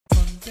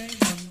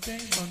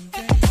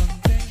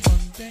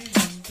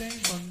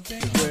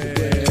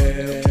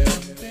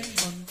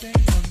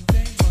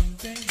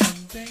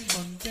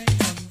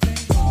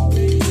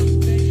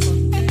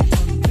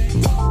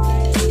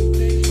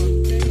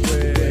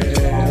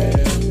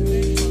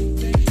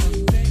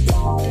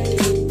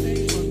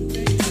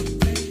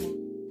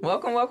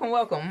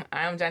Welcome.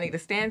 I'm Janita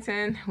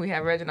Stanton. We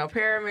have Reginald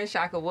Perriman,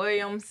 Shaka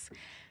Williams,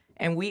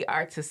 and we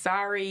are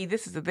Tasari.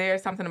 This is the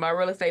There's Something About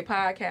Real Estate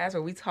podcast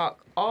where we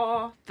talk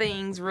all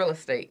things real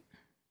estate.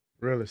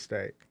 Real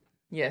estate.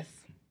 Yes.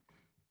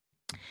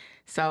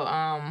 So,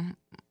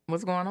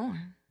 what's going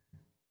on?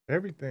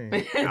 Everything. I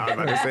was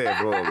about to say it,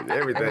 boom.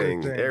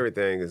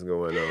 Everything is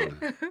going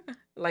on.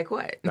 Like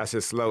what? That's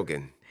his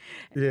slogan.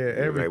 Yeah,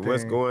 everything. Like,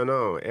 what's going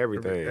on?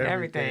 Everything.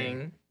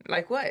 Everything.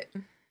 Like what?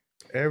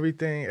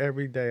 Everything,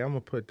 every day. I'm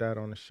going to put that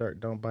on the shirt.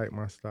 Don't bite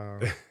my style.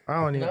 I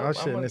don't even, I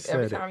shouldn't have said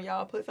every it. time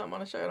y'all put something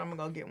on a shirt, I'm going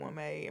to go get one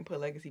made and put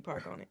Legacy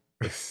Park on it.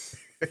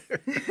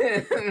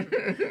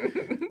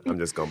 I'm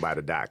just going to buy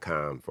the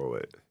 .com for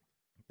it.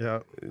 Yeah.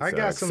 I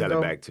got some sell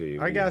it back to you.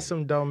 I got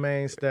some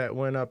domains that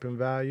went up in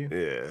value.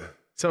 Yeah.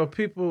 So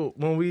people,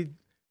 when we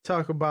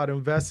talk about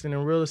investing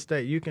in real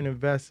estate, you can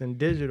invest in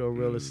digital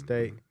real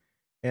estate.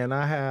 And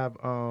I have,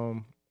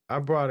 I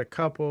brought a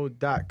couple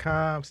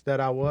 .coms that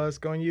I was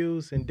going to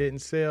use and didn't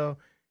sell.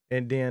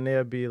 And then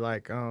they'll be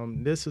like,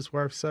 this is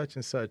worth such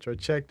and such, or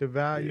check the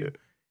value.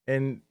 Yeah.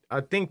 And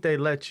I think they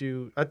let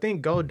you, I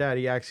think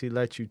GoDaddy actually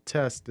let you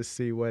test to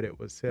see what it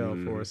would sell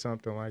for or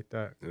something like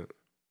that. Yeah.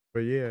 But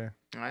yeah.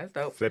 Oh, that's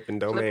dope. Flipping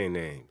domain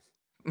names.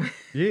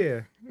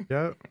 Yeah.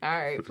 Yep. All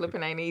right.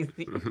 Flipping ain't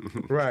easy.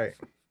 Right.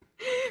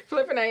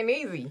 Flipping ain't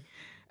easy.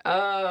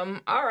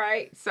 All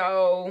right.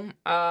 So,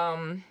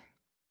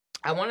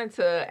 I wanted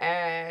to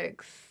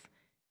ask,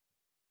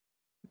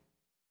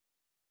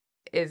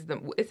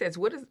 it says,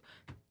 what is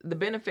the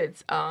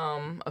benefits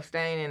of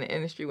staying in the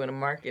industry when the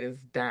market is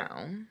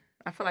down?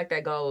 I feel like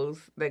that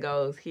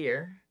goes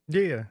here.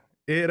 Yeah.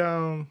 It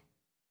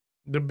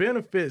the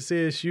benefits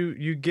is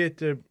you get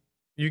to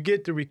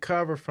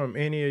recover from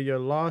any of your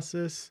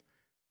losses,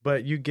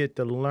 but you get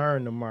to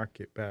learn the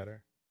market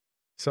better.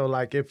 So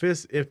like if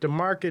the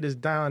market is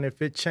down,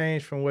 if it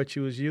changed from what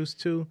you was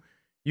used to,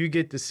 you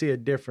get to see a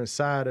different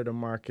side of the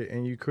market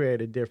and you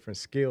create a different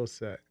skill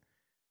set.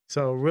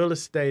 So real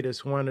estate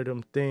is one of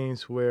them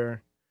things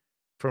where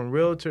from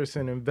realtors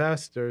and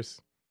investors,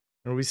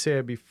 and we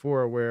said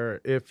before,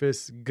 where if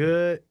it's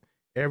good,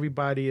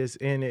 everybody is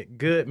in it.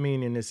 Good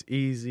meaning it's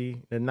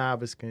easy, the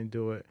novice can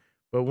do it.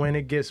 But when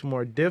it gets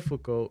more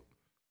difficult,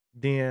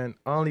 then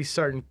only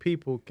certain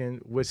people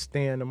can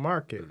withstand the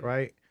market,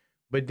 right?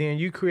 But then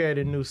you create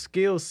a new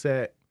skill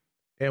set,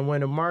 and when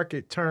the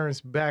market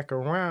turns back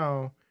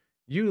around,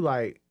 you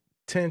like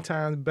 10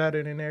 times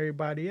better than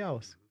everybody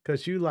else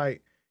because you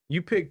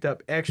picked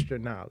up extra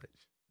knowledge,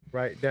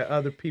 right, that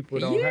other people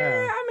don't have.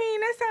 Yeah, I mean,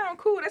 that sounds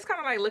cool. That's kind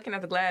of like looking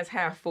at the glass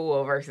half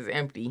full versus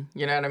empty.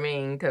 You know what I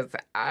mean? Because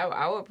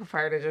I would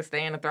prefer to just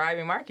stay in a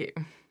thriving market.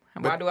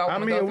 Why do I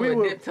want to go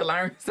through a dip to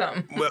learn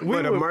something?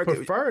 We would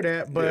prefer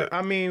that, but yeah.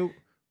 I mean,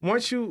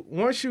 once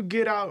you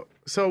get out,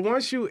 so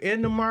once you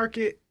in the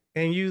market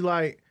and you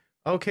like,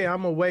 okay,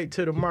 I'm gonna wait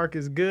till the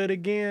market's good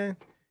again.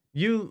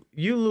 You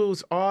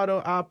lose all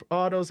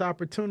those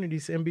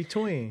opportunities in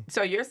between.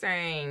 So you're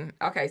saying,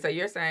 all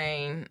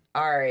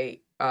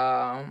right,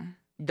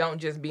 don't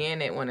just be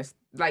in it when it's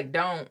like,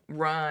 don't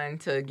run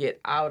to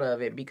get out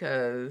of it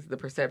because the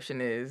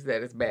perception is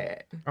that it's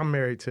bad. I'm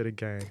married to the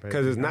game,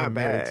 because it's not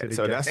bad.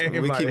 So that's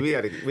we got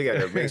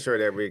to make sure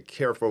that we're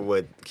careful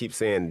with keep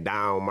saying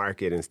down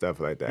market and stuff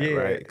like that,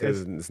 right?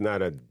 Because it's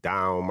not a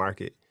down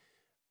market.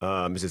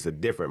 It's just a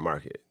different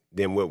market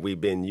than what we've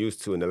been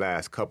used to in the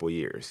last couple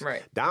years.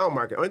 Right. Down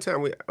market.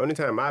 Only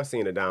time I've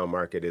seen a down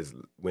market is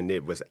when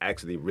it was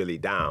actually really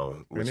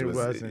down, which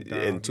was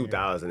in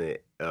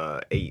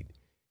 2008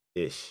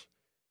 ish.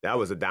 That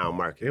was a down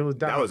market. It was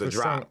down. That was a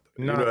drop.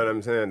 You know what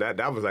I'm saying?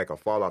 That was like a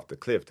fall off the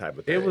cliff type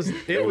of thing. It was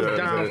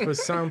down for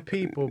some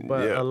people,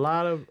 but a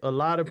lot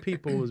of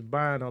people was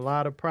buying a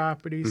lot of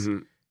properties.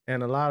 Mm-hmm.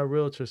 And a lot of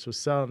realtors were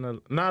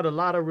selling. Not a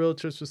lot of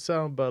realtors were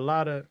selling, but a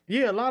lot of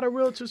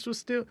realtors were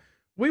still.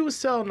 We were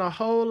selling a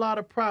whole lot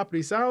of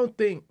properties. I don't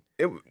think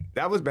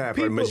that was bad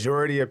for the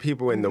majority of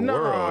people in the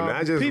world,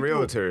 not just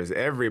realtors.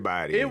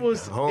 Everybody. It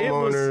was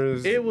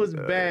homeowners. It was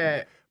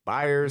bad.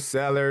 Buyers,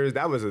 sellers.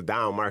 That was a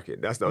down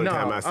market. That's the only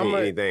time I seen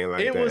anything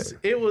like that.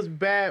 It was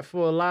bad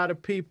for a lot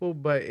of people,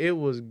 but it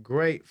was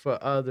great for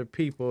other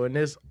people, and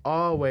it's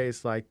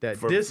always like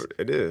that.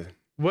 It is.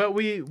 What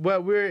we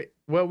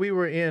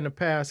were in the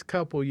past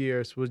couple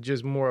years was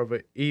just more of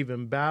an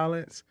even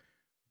balance.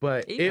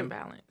 But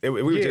balance.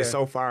 We were just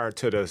so far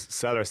to the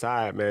seller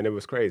side, man. It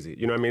was crazy.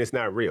 You know what I mean? It's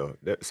not real.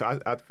 So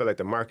I feel like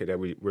the market that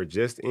we were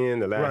just in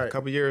the last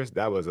couple years,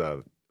 that was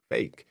a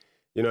fake.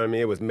 You know what I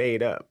mean? It was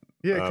made up.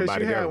 Yeah, because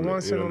you had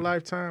once in a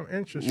lifetime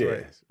interest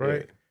rates,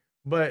 right? Yeah.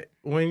 But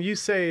when you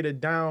say the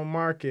down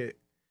market,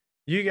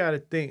 you got to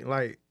think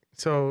like,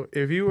 so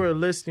if you were a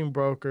listing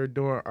broker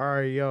doing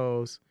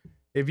REOs,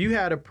 if you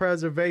had a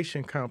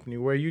preservation company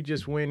where you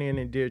just went in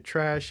and did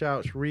trash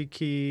outs,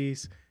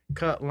 rekeys,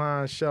 cut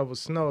lines, shovel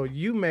snow,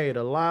 you made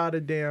a lot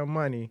of damn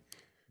money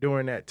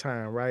during that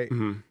time, right?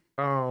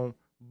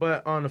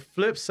 But on the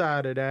flip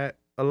side of that,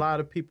 a lot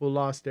of people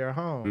lost their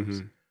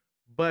homes.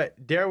 But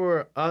there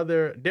were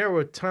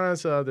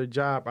tons of other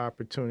job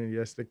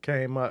opportunities that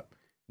came up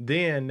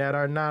then that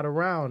are not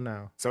around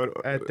now. So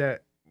at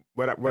that,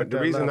 the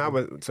reason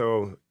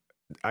level.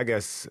 I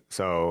guess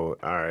so.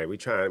 All right, we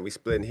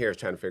splitting here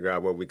trying to figure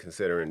out what we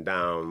consider in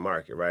down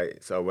market,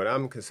 right? So what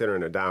I'm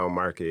considering a down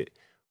market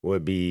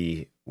would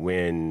be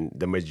when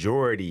the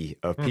majority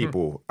of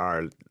people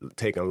are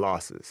taking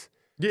losses.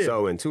 Yeah.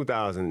 So in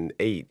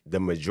 2008,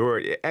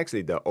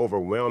 the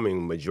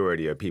overwhelming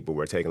majority of people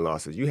were taking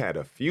losses. You had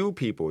a few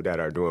people that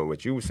are doing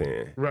what you were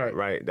saying,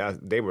 right?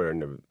 They were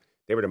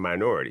the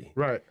minority,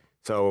 right?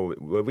 So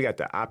we got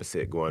the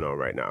opposite going on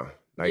right now.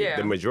 Like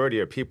the majority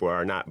of people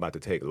are not about to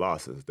take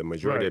losses. The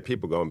majority of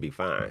people going to be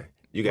fine.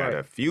 You got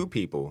a few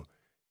people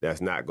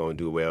that's not going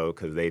to do well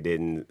because they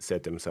didn't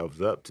set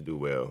themselves up to do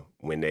well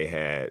when they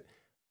had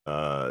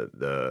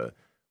the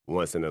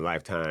once in a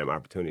lifetime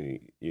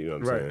opportunity. You know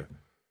what I'm saying?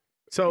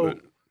 So,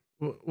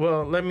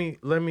 well, let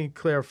me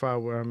clarify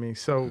what I mean.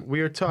 So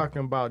we are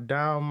talking about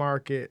down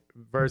market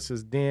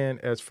versus then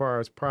as far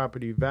as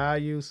property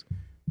values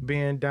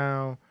being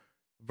down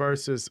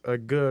versus a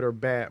good or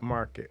bad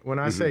market. When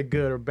I say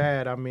good or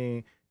bad, I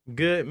mean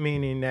good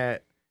meaning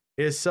that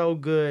it's so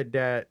good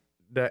that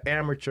the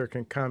amateur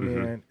can come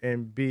in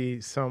and be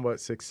somewhat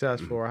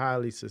successful or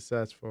highly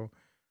successful.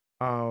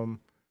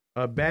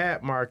 A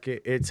bad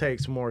market, it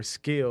takes more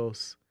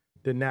skills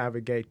to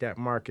navigate that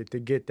market to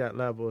get that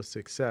level of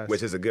success.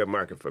 Which is a good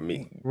market for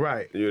me.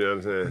 Right. You know what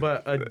I'm saying?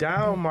 But a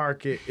down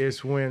market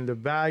is when the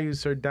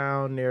values are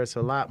down, there's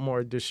a lot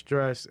more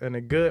distress, and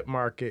a good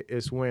market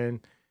is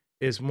when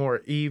it's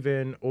more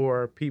even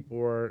or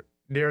people are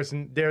there's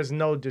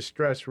no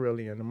distress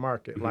really in the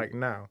market like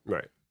now.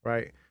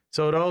 Right.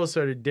 So those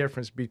are the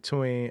difference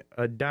between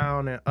a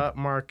down and up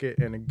market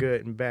and a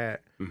good and bad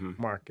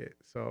market.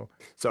 So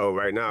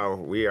right now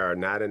we are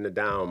not in the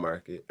down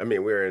market. I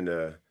mean, we're in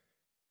the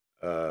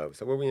so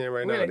what are we in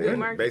right now?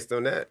 Then? Based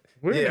on that,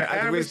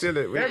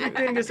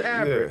 everything is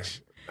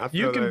average. Yeah,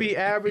 you can be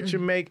average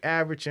and make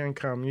average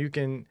income. You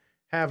can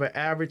have an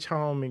average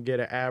home and get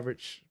an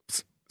average.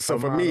 So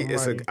for me,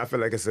 I feel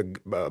like it's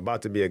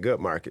about to be a good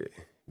market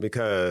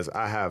because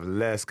I have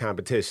less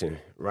competition,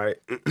 right?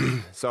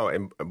 So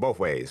in both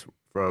ways,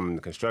 from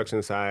the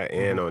construction side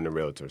and on the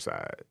realtor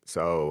side.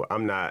 So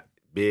I'm not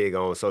big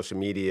on social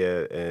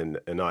media and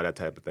all that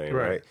type of thing,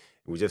 right?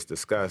 We just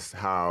discussed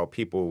how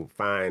people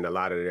find a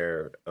lot of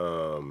their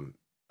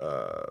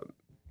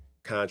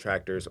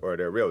contractors or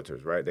their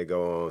realtors, right? They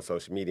go on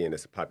social media and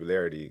it's a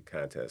popularity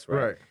contest,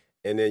 right?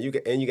 And then you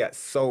got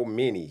so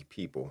many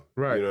people,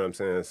 right? You know what I'm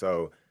saying?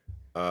 So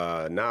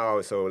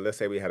so let's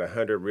say we had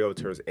 100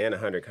 realtors and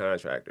 100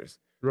 contractors,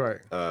 right?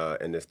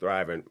 And it's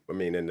thriving. I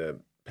mean, in the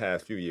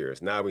past few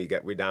years, now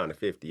we're down to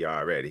 50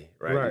 already,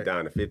 right? We're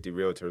down to 50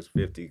 realtors,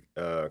 50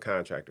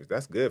 contractors.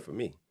 That's good for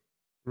me.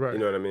 Right. You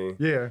know what I mean?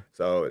 Yeah.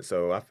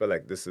 So I feel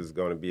like this is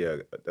going to be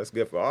that's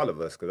good for all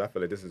of us because I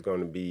feel like this is going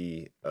to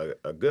be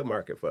a good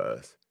market for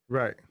us.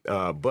 Right.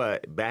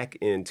 But back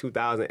in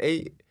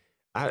 2008,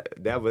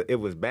 it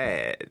was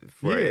bad. It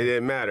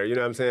didn't matter. You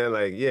know what I'm saying?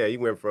 Like, you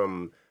went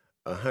from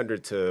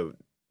 100 to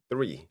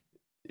 3.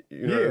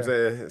 You know what I'm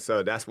saying?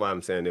 So that's why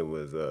I'm saying it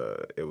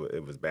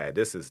was bad.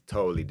 This is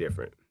totally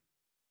different.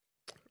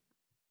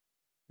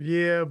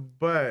 Yeah,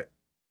 but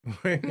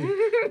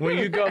when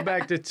you go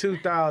back to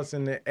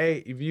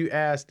 2008, if you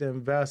ask the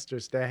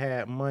investors that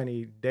had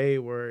money, they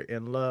were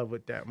in love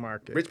with that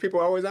market. Rich people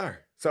always are.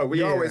 So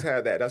we always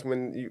had that. That's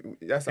when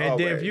that's always. And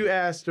then if you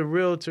ask the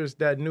realtors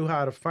that knew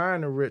how to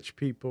find the rich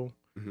people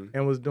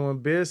and was doing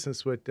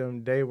business with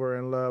them, they were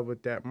in love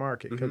with that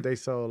market because they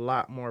sold a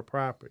lot more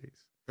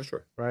properties. For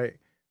sure. Right?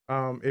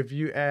 If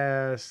you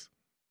ask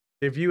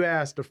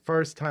the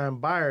first time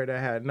buyer that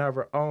had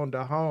never owned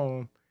a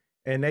home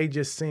and they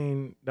just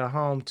seen the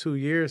home 2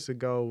 years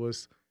ago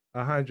was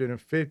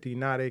 150,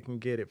 now they can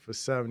get it for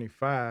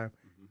 75.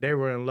 They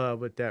were in love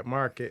with that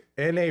market.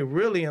 And they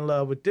really in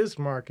love with this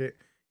market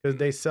because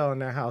they selling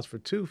their house for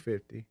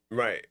 250.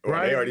 Right.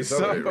 Right. They already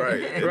sold it. Right.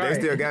 They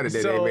still got it.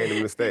 They made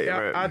a mistake.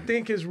 Right. I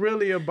think it's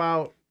really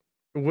about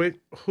with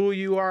who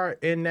you are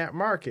in that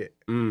market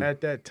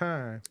at that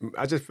time.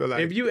 I just feel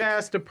like if you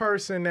ask the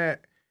person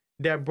that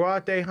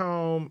brought their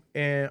home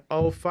in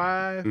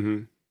 05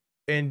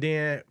 and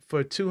then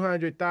for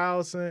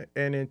 $200,000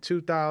 and in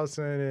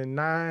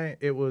 2009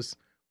 it was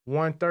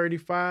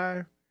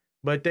 135,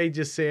 but they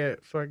just said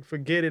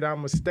forget it, I'm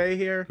gonna stay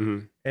here,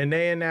 and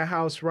they in that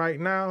house right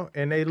now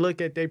and they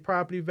look at their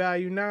property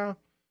value now,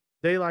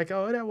 they like,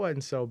 oh, that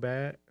wasn't so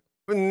bad.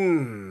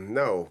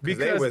 No,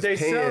 because they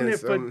selling it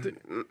for.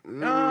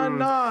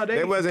 No,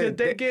 they wasn't.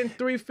 They getting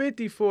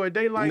 $350 for it.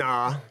 They like.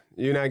 Nah,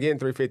 you're not getting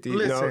 $350.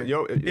 Listen,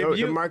 no,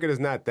 the market is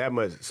not that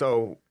much.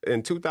 So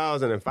in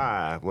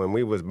 2005, when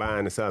we was buying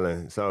and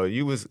selling, so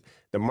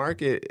the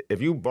market.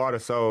 If you bought or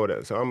sold,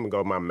 so I'm gonna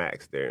go my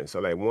max there. So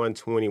like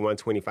 120,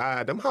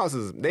 125. Them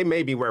houses they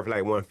may be worth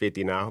like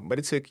 150 now, but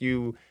it took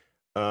you.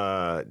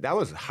 That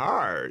was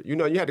hard. You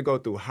had to go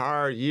through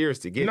hard years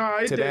to get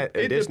to that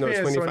additional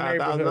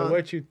 $25,000.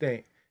 What you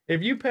think?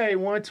 If you pay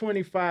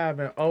 $125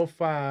 in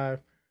 2005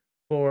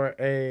 for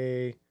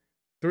a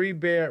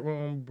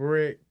 3-bedroom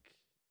brick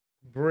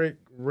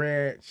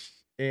ranch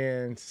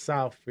in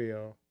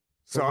Southfield,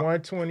 so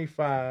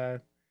 $125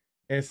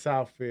 in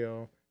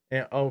Southfield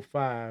in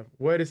 2005,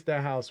 what is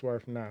that house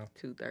worth now?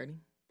 $230.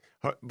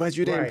 But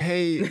you didn't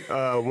pay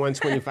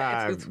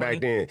 125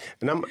 back then,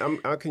 and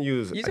I can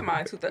use. You talking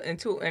about in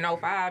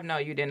 2005? No,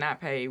 you did not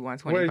pay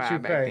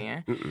 125 back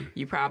then. Mm-mm.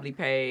 You probably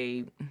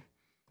paid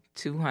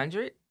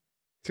 200.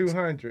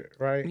 200,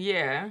 right?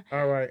 Yeah.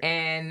 All right.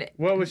 And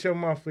what was your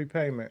monthly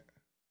payment?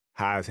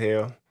 High as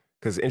hell,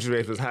 because interest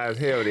rates was high as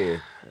hell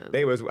then.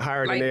 They was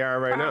higher than they are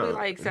right now. Probably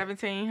like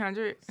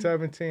 $1,700.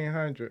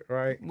 $1,700,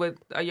 right? But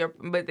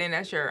then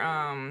that's your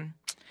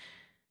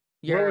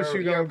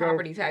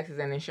property taxes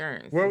and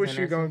insurance. Where was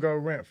you gonna go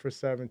rent for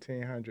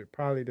 $1,700?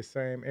 Probably the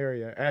same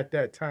area at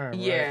that time.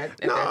 Yeah.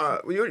 Right?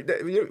 No,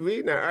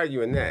 we're not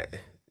arguing that.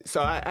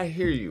 So I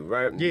hear you,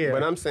 right? Yeah.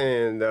 But I'm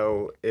saying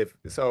though, I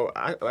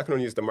can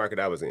only use the market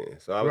I was in.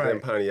 So I was in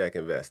Pontiac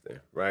investing,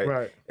 right?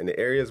 Right. In the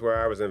areas where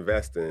I was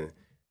investing,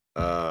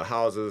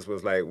 houses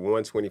was like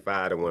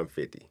 125 to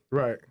 150.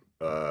 Right.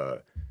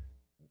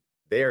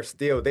 They are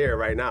still there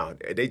right now.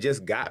 They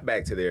just got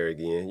back to there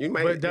again.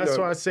 But that's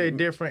why I say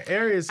different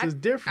areas is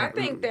different.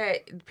 I think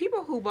that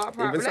people who bought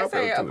property, let's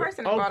say a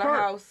person who bought a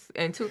house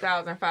in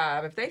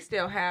 2005, if they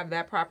still have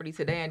that property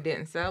today and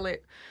didn't sell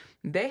it,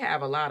 they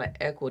have a lot of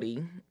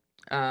equity.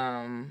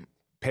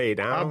 Paid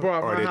down,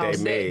 or did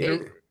they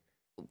made?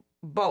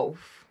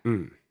 Both.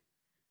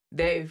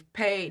 They've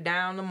paid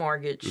down the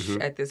mortgage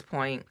at this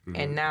point,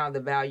 and now the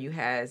value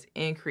has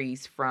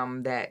increased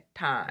from that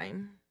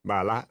time.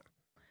 By a lot?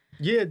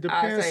 Yeah, it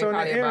depends on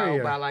the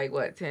area. By like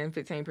what,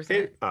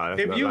 10-15%?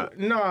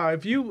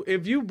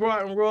 If you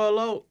brought in Royal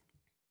Oak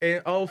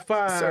in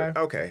 2005.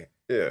 Okay,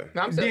 yeah.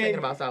 I'm still thinking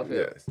about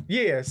Southfield. Yes.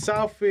 Yeah,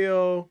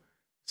 Southfield,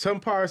 some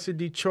parts of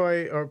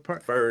Detroit or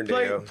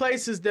Ferndale.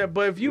 Places that.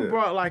 But if you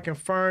brought like in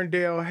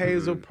Ferndale,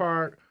 Hazel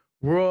Park,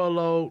 Royal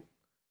Oak,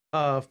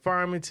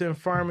 Farmington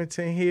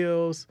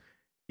Hills,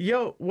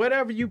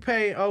 whatever you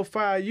pay in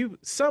 2005,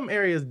 some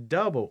areas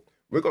doubled.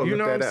 We're going to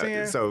look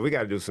that up. So we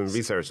got to do some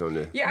research on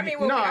this. Yeah, I mean,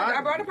 I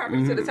brought a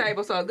property to the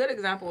table. So a good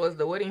example was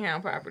the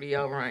Woodingham property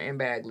over in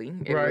Bagley.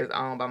 It was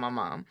owned by my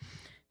mom.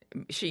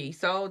 She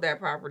sold that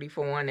property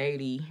for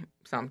 $180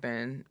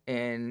 something,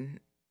 and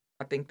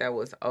I think that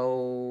was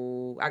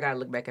I got to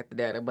look back at the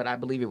data, but I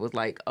believe it was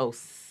like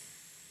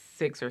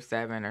 06 or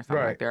 07 or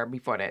something like that.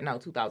 Before that, no,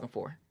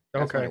 2004.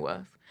 That's when it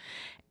was.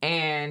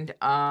 And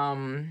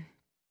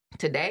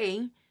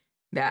today,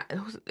 that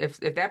if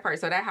that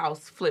person, so that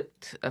house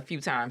flipped a few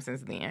times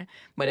since then.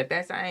 But if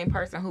that same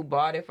person who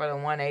bought it for the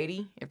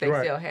 $180, if they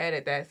still had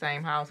it, that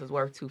same house is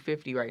worth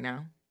 $250 right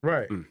now.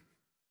 Right.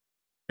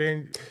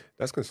 And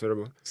that's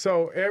considerable.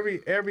 So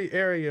every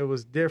area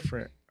was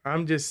different.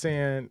 I'm just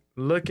saying,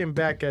 looking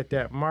back at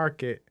that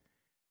market,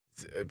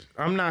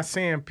 I'm not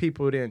saying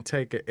people didn't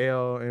take an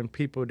L and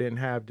people didn't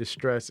have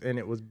distress and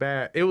it was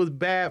bad. It was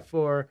bad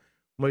for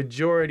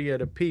majority of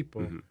the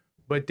people.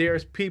 But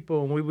there's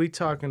people, and we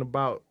talking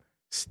about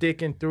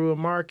sticking through a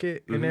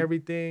market and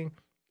everything.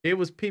 It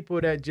was people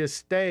that just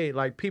stayed,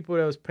 like people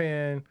that was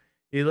paying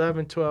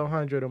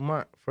 $1,100-1,200 a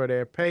month for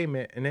their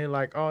payment, and they're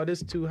like, "Oh,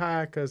 this is too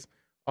high because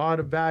all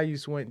the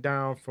values went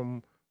down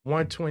from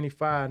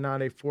 $125, now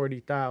they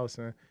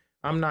 $40,000.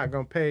 I'm not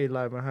gonna pay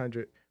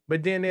 $1,100."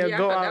 But then they'll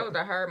go out. That was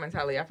a herd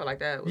mentality. I feel like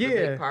that was a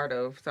big part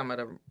of some of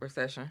the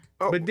recession.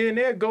 But then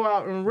they'll go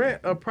out and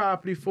rent a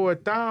property for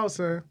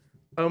 $1,000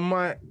 a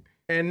month,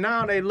 and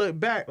now they look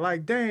back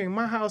like, "Dang,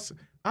 my house."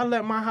 I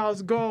let my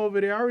house go over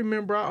there. I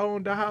remember I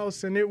owned the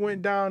house and it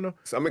went down to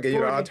So I'm going to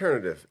give you the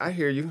alternative. I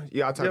hear you.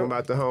 Y'all talking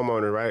about the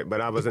homeowner, right? But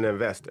I was an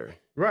investor.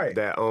 Right.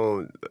 That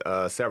owned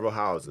several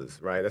houses,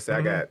 right? Let's say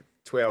I got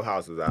 12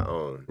 houses I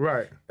own.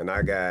 Right. And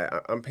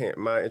I'm paying,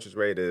 my interest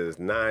rate is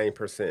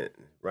 9%,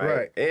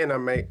 right? And I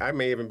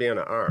may even be on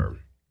an ARM.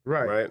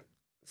 Right.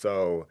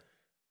 So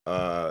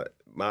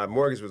my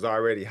mortgage was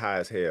already high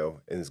as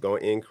hell and it's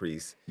going to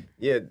increase.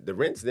 Yeah, the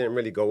rents didn't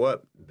really go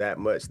up that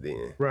much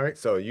then. Right.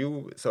 So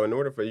in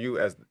order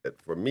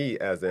for me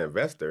as an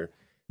investor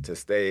to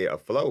stay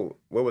afloat,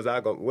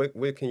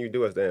 what can you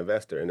do as the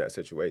investor in that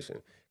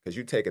situation? Because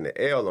you're taking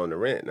the L on the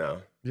rent now.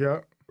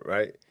 Yeah.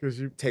 Right? Because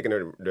you're taking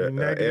the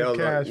negative L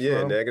cash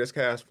flow. Negative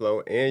cash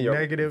flow, and your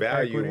negative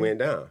value equity. went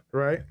down.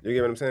 Right. You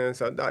get what I'm saying?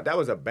 So that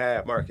was a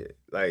bad market.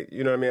 Like,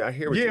 you know what I mean? I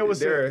hear what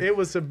it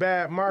was a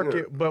bad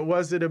market, Yeah. but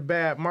was it a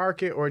bad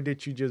market, or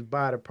did you just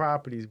buy the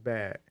properties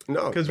bad?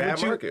 No,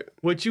 bad market.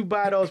 Would you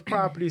buy those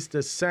properties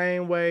the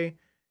same way,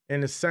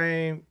 and the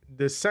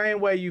same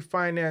way you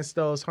finance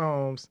those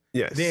homes?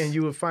 Yes. Then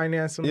you would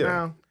finance them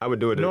now? I would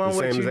do it knowing the same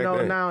what you exact know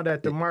thing. now,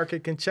 that the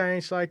market can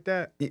change like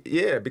that?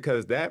 Yeah,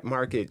 because that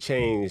market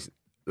changed.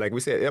 Like we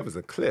said, it was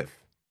a cliff.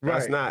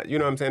 That's Right. not, you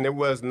know what I'm saying? There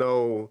was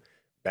no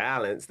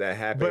balance that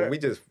happened. But- we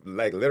just,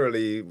 like,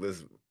 literally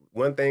was,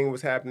 one thing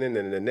was happening,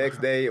 and the next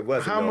day it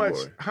wasn't more.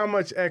 How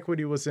much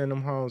equity was in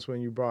them homes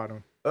when you bought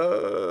them?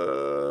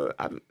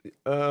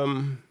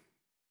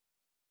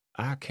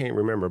 I can't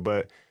remember,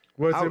 but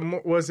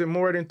Was it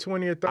more than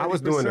 20 or 30%? I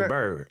was doing the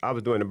bird. I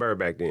was doing the bird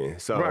back then.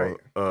 So Right.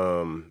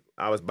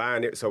 I was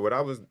buying it. So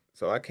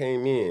I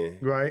came in.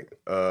 Right.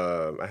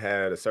 I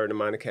had a certain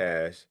amount of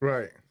cash.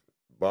 Right.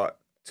 Bought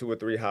 2 or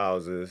 3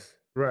 houses.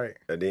 Right.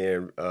 And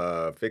then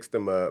fixed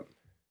them up.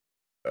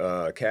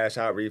 Cash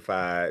out,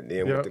 refi,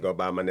 then went to go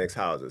buy my next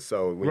houses.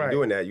 So when you're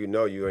doing that, you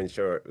know you're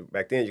insured.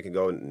 Back then, you can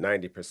go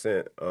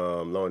 90%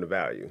 loan to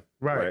value.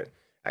 Right.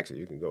 Actually,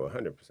 you can go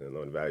 100%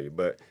 loan to value,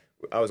 but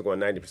I was going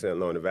 90%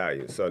 loan to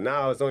value. So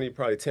now it's only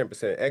probably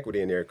 10%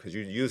 equity in there because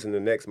you're using the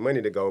next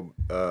money to go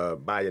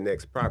buy your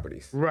next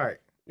properties. Right.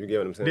 You get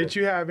what I'm saying? Did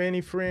you have any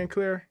free and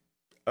clear?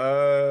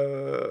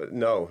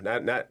 No,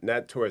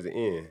 not towards the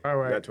end. All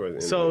right. Not towards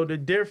the end. So the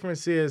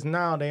difference is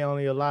now they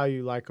only allow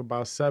you like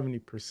about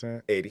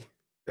 70%.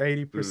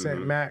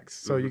 80% max.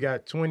 So you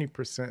got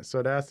 20%.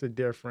 So that's the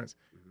difference.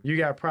 You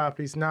got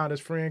properties now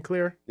that's free and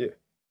clear? Yeah.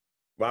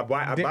 Well,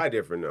 I buy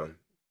different though.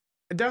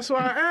 That's why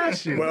I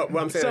asked you. Well,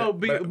 what I'm saying, so,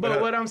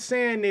 but what I'm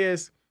saying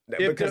is,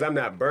 because I'm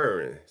not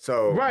burned.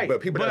 So, right,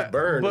 but people that's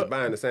burned is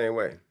buying the same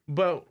way.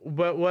 But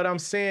what I'm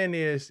saying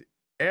is,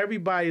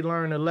 everybody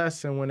learn a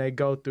lesson when they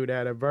go through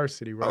that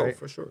adversity, right? Oh,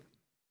 for sure.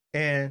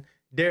 And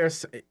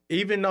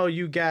even though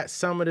you got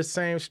some of the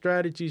same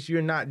strategies,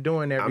 you're not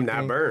doing everything.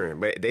 I'm not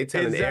burned, but they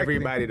telling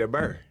everybody to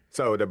burn.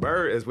 So the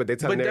burn is what they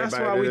telling everybody to do.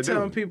 But that's why we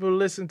telling people to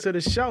listen to the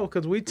show,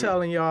 because we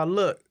telling y'all,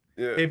 look,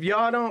 if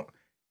y'all don't,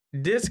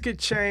 this could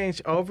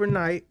change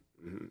overnight,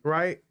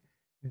 right?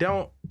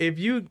 If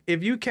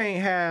you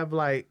can't have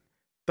like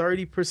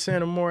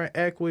 30% or more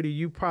equity,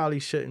 you probably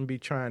shouldn't be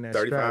trying that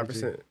 35%.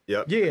 strategy.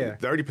 Yep. Yeah.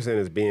 30%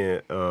 is being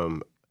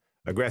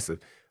aggressive.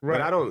 Right.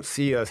 But I don't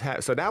see us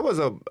so that was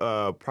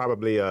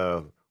probably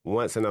a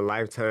once in a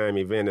lifetime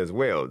event as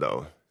well,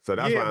 though. So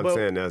that's why I'm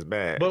saying that's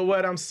bad. But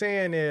what I'm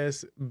saying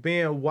is,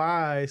 being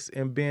wise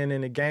and being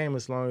in the game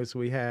as long as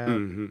we have,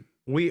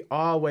 we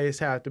always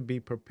have to be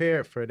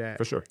prepared for that.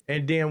 For sure.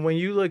 And then when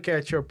you look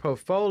at your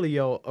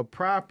portfolio of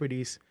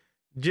properties,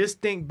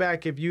 just think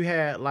back if you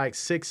had like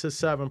 6 or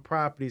 7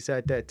 properties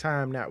at that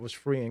time that was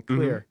free and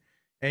clear.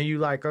 And you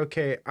like,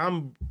 okay,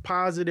 I'm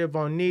positive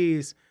on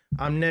these,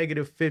 I'm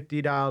negative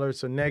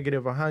 $50 or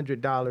negative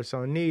 $100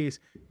 on these,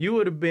 you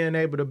would have been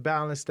able to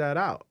balance that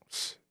out.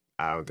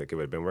 I don't think it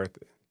would have been worth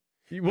it.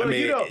 Well,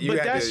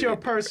 but that's your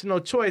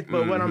personal choice.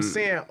 But what I'm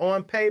saying,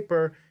 on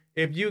paper,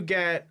 if you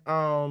got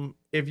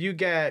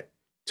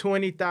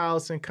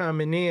 20,000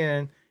 coming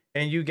in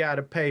and you got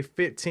to pay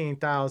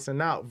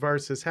 15,000 out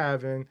versus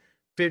having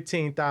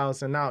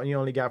 15,000 out and you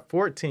only got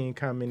 14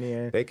 coming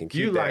in, they can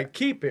keep you that. Like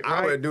keep it,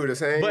 right? I would do the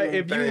same. But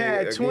if you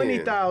had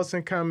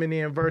 20,000 coming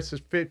in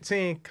versus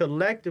 15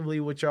 collectively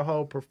with your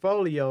whole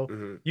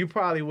portfolio, you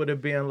probably would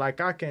have been like,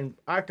 I can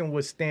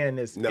withstand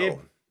this. No.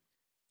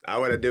 I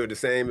would have done the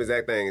same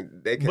exact thing.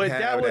 They can but have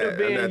that would have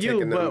been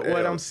you. But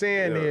what I'm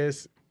saying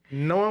is,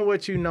 knowing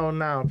what you know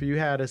now, if you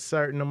had a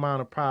certain amount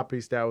of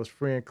properties that was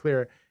free and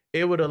clear,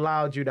 it would have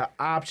allowed you the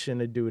option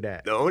to do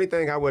that. The only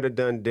thing I would have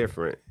done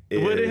different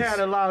is... Would it have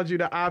allowed you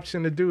the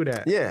option to do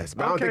that? Yes,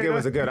 but I don't think it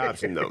was a good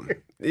option, though.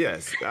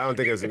 Yes, I don't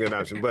think it was a good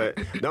option. But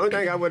the only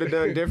thing I would have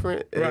done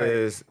different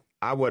is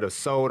I would have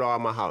sold all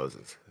my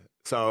houses.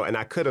 So, and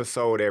I could have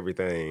sold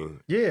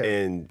everything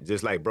and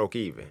just like broke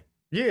even.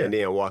 Yeah. And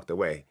then walked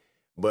away.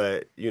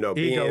 But, ego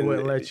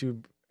wouldn't let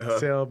you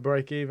sell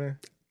break even.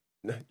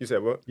 You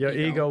said what? Your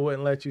ego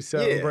wouldn't let you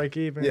sell and break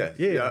even.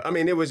 Yeah. I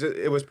mean, it was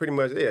pretty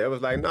much it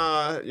was like,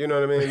 nah, you know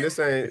what I mean. This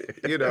ain't,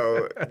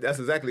 that's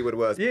exactly what it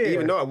was. Yeah.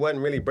 Even though I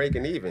wasn't really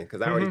breaking even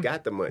because I already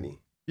got the money.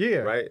 Yeah.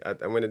 Right.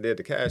 I went and did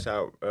the cash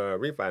out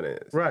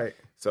refinance. Right.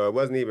 So it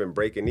wasn't even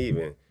breaking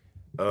even.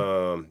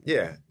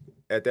 Yeah.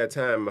 At that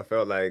time, I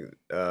felt like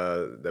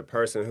the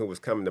person who was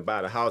coming to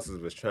buy the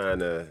houses was trying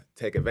to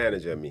take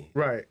advantage of me.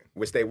 Right.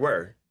 Which they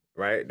were.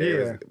 Right?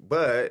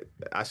 But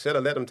I should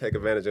have let them take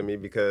advantage of me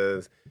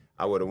because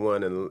I would have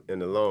won in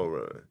the long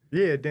run.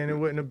 Yeah, then it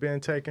wouldn't have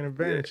been taking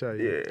advantage of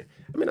you. Yeah.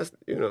 I mean, that's,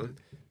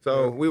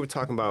 So we were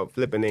talking about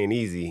flipping ain't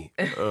easy.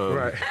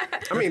 Right.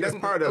 I mean, that's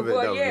part of it,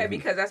 well, though. Yeah,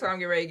 because that's what I'm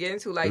getting ready to get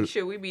into. Like,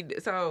 should we be...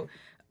 So,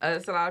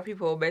 it's a lot of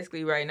people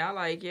basically right now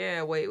like,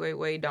 yeah,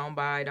 wait, don't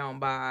buy.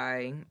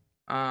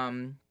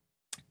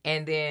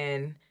 And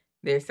then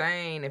they're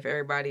saying, if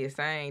everybody is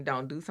saying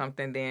don't do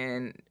something,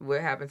 then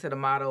what happened to the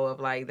motto of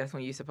like, that's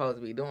when you're supposed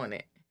to be doing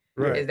it?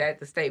 Right. Is that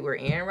the state we're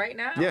in right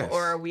now? Yes.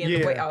 Or are we in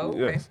the way? Oh,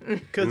 okay.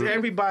 Because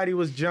everybody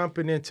was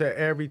jumping into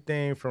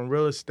everything from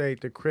real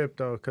estate to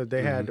crypto because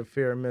they had the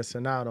fear of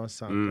missing out on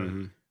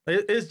something.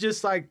 It's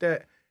just like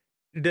that.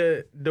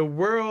 The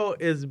world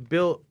is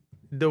built,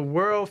 the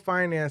world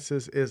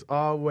finances is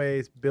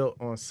always built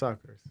on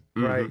suckers,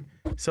 right?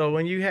 So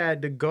when you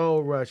had the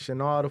gold rush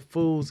and all the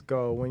fools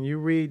gold, when you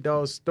read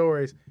those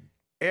stories,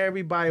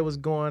 everybody was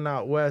going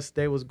out west.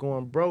 They was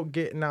going broke,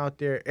 getting out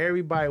there.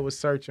 Everybody was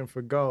searching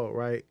for gold,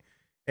 right?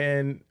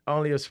 And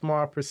only a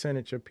small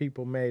percentage of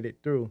people made it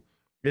through.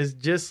 It's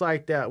just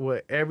like that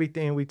with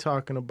everything we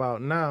talking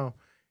about now.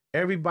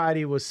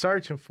 Everybody was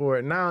searching for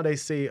it. Now they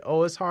see,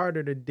 oh, it's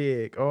harder to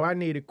dig. Oh, I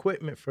need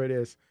equipment for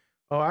this.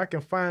 Oh, I can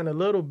find a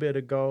little bit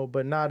of gold,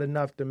 but not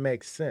enough to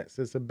make sense.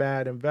 It's a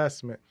bad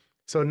investment.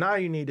 So now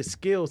you need a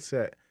skill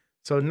set.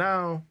 So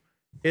now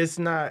it's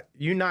not,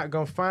 you're not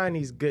going to find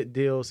these good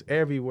deals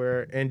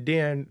everywhere. And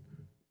then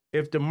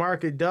if the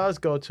market does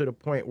go to the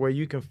point where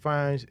you can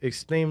find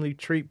extremely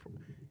cheap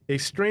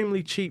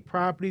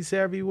properties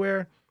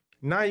everywhere,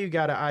 now you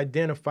got to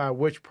identify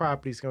which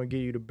property is going to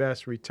give you the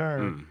best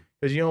return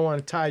because you don't want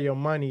to tie your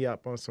money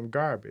up on some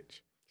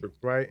garbage,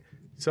 right?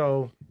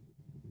 So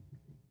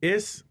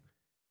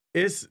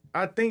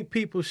I think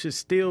people should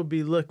still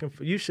be looking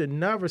for, you should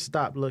never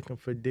stop looking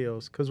for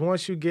deals because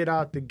once you get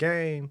out the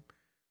game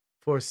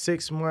for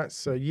 6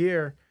 months, a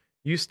year,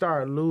 you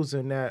start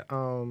losing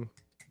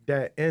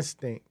that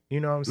instinct, you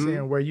know what I'm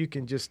saying, where you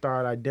can just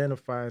start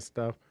identifying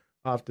stuff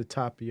off the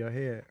top of your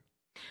head.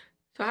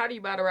 So how do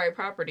you buy the right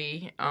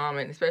property,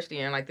 and especially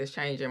in like this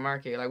changing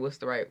market? Like, what's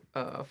the right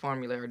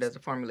formula, or does the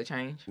formula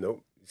change?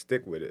 Nope.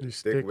 Stick with it. You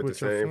stick with the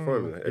same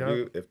formula.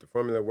 If the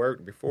formula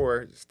worked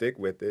before, stick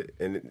with it.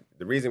 And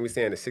the reason we're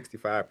saying the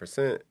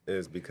 65%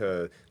 is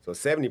because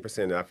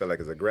 70% I feel like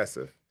is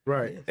aggressive,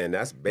 right? And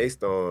that's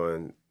based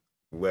on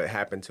what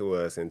happened to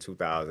us in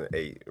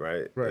 2008,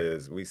 right?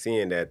 Is we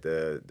seeing that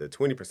the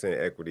 20%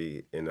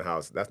 equity in the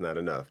house, that's not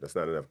enough. That's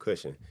not enough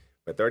cushion.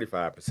 But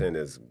 35%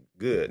 is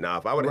good. Now,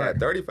 if I would have had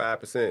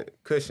 35%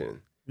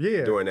 cushion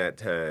during that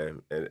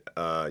time, and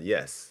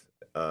yes,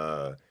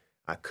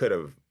 I could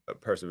have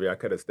persevered. I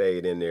could have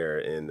stayed in there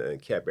and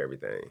kept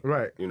everything.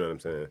 Right. You know what I'm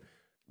saying?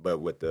 But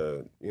with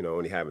the,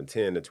 only having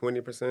 10 to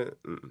 20%,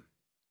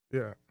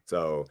 yeah.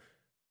 So,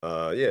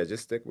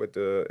 just stick with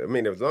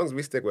as long as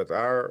we stick with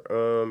our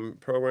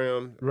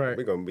program, right,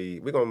 we're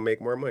gonna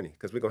make more money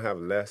because we're gonna have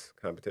less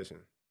competition.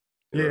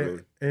 You know what I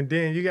mean? And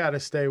then you got to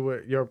stay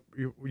with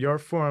your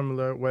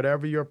formula,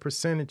 whatever your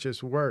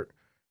percentages work.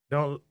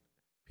 Don't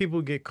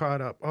people get caught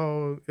up?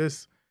 Oh,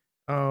 it's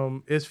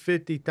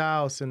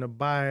 $50,000 to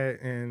buy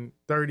it and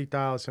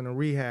 $30,000 to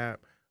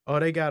rehab.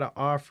 Oh, they got an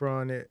offer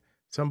on it.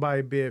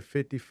 Somebody bid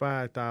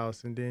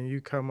 $55,000, then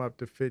you come up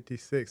to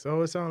 $56,000.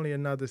 Oh, it's only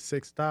another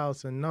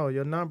 $6,000. No,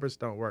 your numbers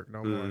don't work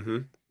no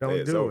more.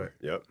 Don't do it.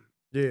 Yep.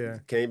 Yeah.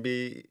 Can't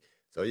be.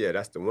 So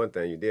that's the one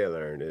thing you did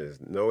learn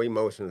is no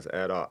emotions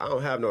at all. I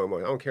don't have no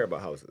emotions. I don't care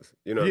about houses.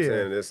 You know what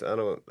I'm saying? I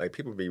don't like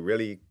people be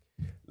really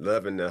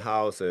loving the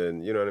house,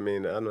 and you know what I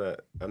mean.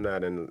 I'm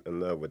not in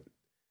love with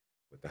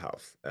the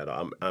house at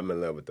all. I'm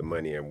in love with the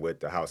money and what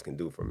the house can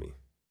do for me.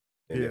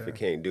 And if it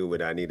can't do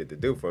what I need it to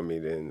do for me,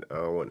 then I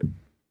don't want it.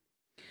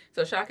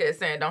 So Shaka is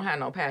saying don't have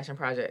no passion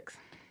projects.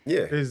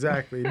 Yeah,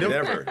 exactly.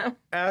 Never.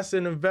 As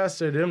an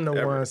investor, them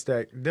the ones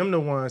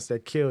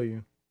that kill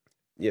you.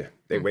 Yeah,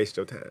 they waste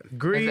your time.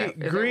 Greed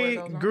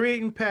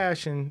and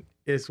passion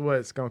is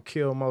what's gonna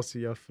kill most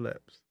of your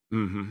flips.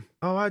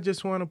 Oh, I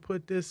just want to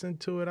put this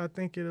into it. I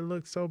think it'll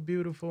look so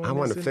beautiful. I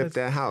want to flip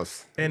that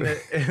house. And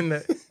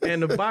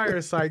the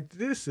buyer's like,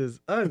 this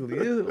is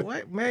ugly.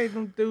 What made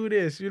them do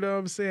this? You know what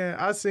I'm saying?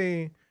 I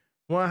seen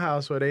one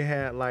house where they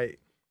had like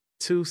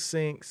 2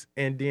 sinks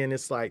and then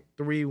it's like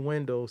 3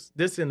 windows.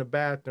 This in the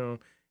bathroom.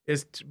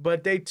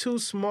 But they 2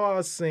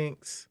 small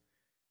sinks.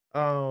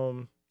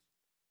 I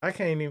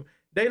can't even.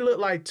 They look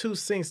like 2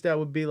 sinks that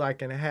would be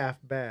like in a half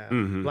bath,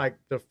 like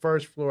the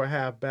first floor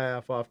half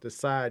bath off the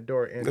side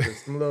door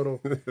entrance. Little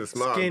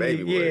small skinny,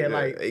 baby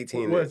like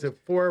 18. What is it?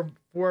 4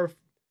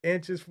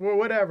 inches,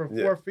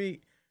 4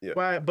 feet.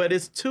 Yeah. But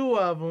it's 2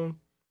 of them,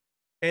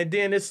 and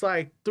then it's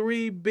like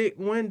 3 big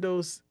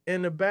windows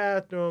in the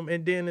bathroom,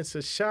 and then it's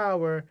a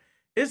shower.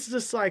 It's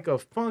just like a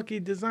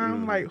funky design.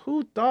 I'm like,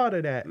 who thought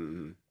of that?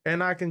 And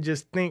I can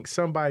just think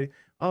somebody.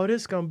 Oh,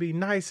 this gonna be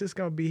nice. It's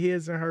gonna be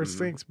his and her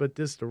sinks, but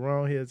this the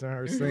wrong his and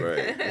her sinks.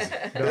 Right.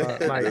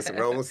 Like it's the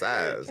wrong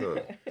size.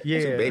 Huh?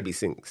 Yeah, 2 baby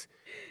sinks.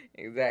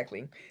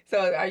 Exactly.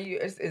 So,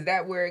 is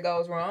that where it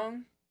goes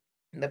wrong?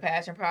 The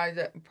passion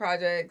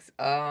projects,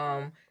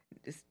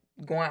 just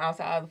going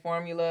outside of the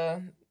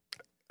formula.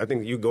 I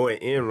think you going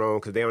in wrong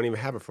because they don't even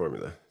have a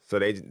formula, so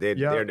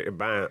they're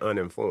buying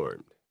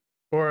uninformed.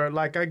 Or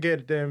like I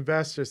get the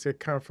investors that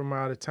come from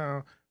out of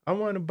town. I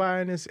want to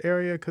buy in this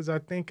area because I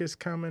think it's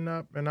coming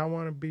up and I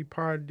want to be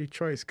part of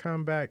Detroit's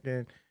comeback.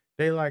 And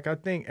they like, I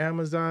think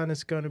Amazon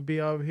is going to be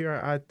over here.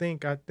 I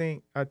think.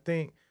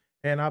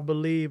 and I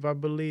believe,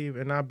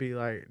 and I be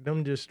like,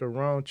 them just the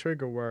wrong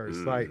trigger words.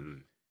 Like,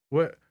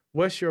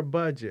 what's your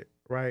budget,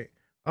 right?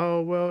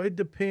 Oh, well, it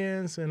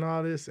depends and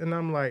all this. And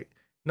I'm like,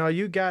 no,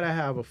 you got to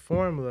have a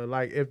formula.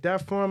 Like, if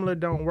that formula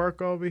don't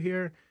work over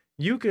here,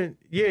 you could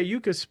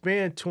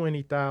spend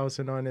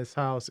 $20,000 on this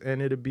house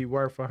and it'll be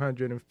worth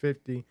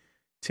 $150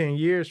 10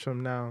 years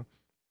from now.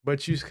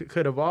 But you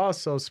could have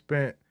also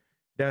spent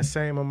that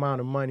same amount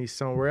of money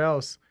somewhere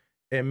else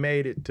and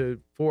made it to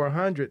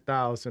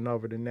 $400,000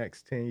 over the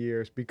next 10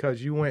 years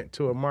because you went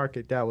to a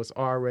market that was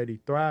already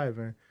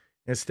thriving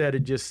instead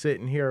of just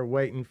sitting here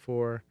waiting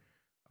for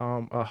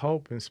a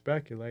hope and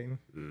speculating.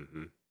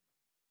 Mm-hmm.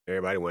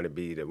 Everybody want to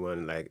be the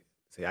one, like,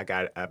 say,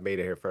 I made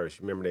it here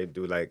first. Remember they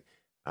do like,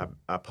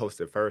 I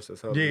posted first or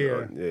something?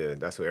 Yeah. Yeah,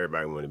 that's what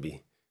everybody want to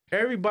be.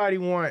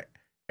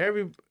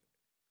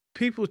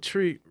 People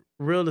treat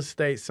real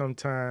estate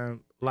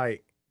sometimes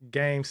like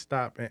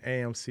GameStop and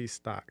AMC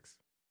stocks,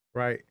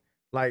 right?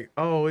 Like,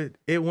 oh,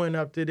 it went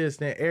up to this,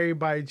 then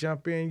everybody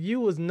jump in. You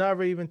was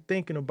never even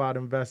thinking about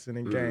investing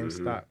in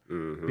GameStop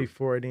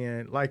before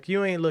then. Like,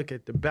 you ain't look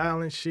at the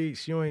balance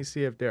sheets. You ain't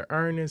see if their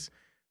earnings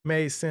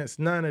made sense.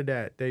 None of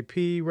that. They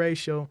P/E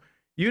ratio.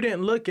 You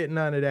didn't look at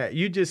none of that.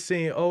 You just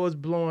seen, oh, it's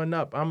blowing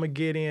up. I'm going to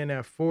get in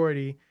at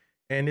 40,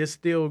 and it's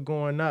still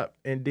going up.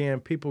 And then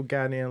people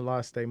got in and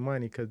lost their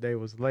money because they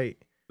was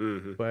late.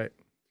 But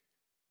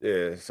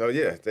yeah, so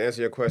yeah, to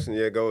answer your question,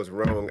 yeah, it goes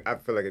wrong. I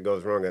feel like it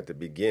goes wrong at the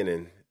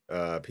beginning.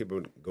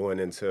 People going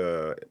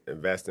into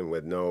investing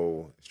with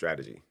no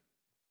strategy.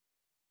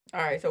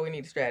 All right, so we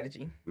need a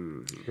strategy.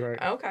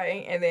 Right.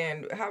 Okay, and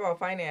then how about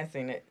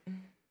financing it?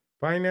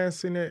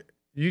 Financing it,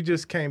 you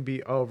just can't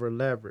be over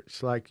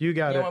leveraged. Like you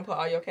got to. You want to put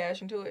all your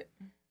cash into it?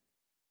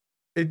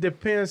 It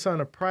depends on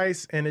the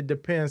price, and it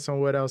depends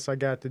on what else I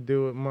got to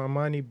do with my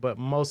money. But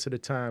most of the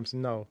times,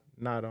 no,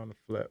 not on the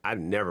flip. I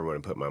never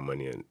want to put my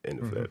money in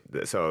the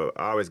flip. So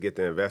I always get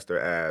the investor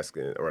ask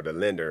or the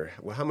lender,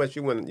 well, how much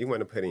you want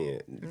to put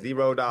in?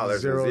 $0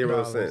 and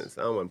 0 cents.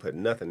 I don't want to put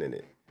nothing in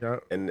it.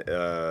 Yep. And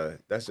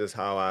that's just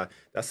how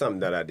that's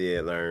something that I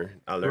did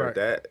learn. I learned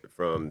that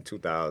from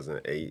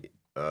 2008.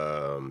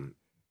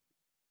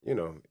 You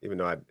know, even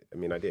though I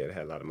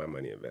had a lot of my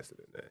money invested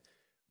in that.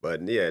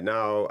 But yeah,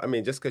 now, I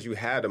mean, just because you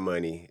have the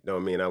money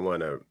don't mean I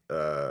want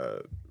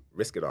to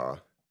risk it all.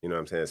 You know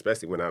what I'm saying?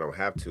 Especially when I don't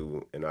have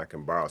to and I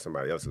can borrow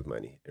somebody else's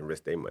money and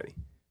risk their money.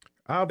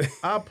 I'll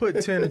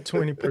put 10 to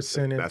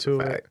 20% into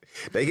it.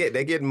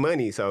 They get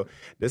money. So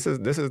this is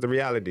the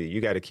reality. You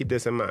got to keep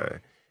this in mind.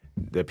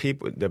 The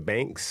people, the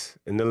banks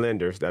and the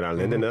lenders that are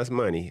lending us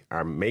money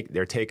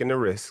they're taking the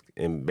risk,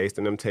 and based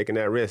on them taking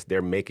that risk,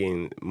 they're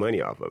making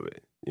money off of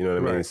it. You know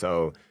what I mean?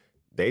 So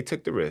they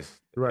took the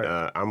risk.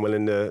 Right. I'm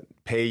willing to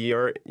pay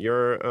your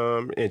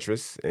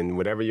interest and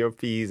whatever your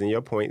fees and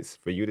your points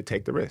for you to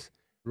take the risk.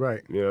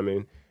 Right. You know what I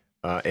mean?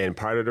 And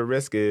part of the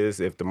risk is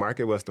if the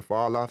market was to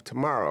fall off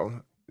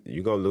tomorrow,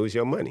 you're going to lose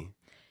your money.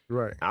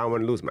 Right. I don't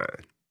want to lose mine.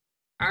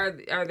 Are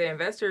the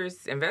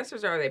investors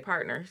or are they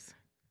partners?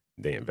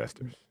 They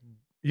investors.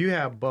 You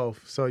have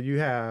both. So you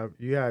have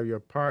your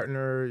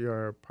partner,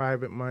 your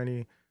private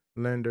money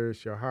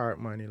lenders, your hard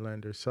money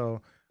lenders.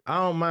 So I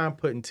don't mind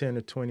putting 10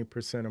 to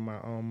 20% of my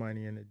own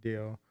money in the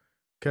deal,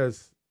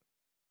 because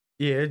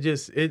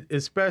it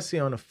especially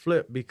on a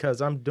flip,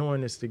 because I'm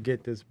doing this to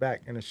get this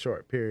back in a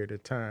short period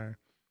of time.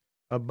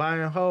 A buy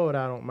and hold,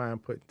 I don't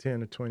mind putting 10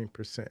 to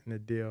 20% in the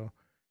deal,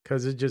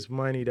 because it's just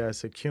money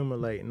that's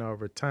accumulating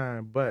over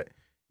time. But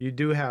you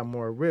do have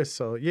more risk.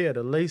 So yeah,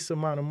 the least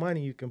amount of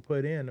money you can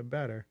put in, the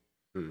better.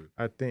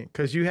 I think,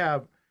 because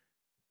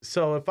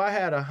so if I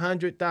had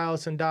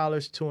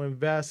 $100,000 to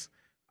invest,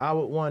 I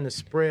would want to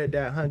spread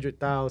that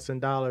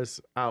 $100,000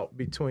 out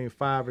between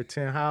 5 or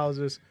 10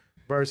 houses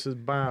versus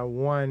buying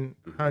one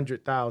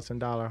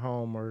 $100,000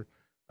 home or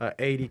a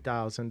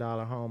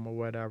 $80,000 home or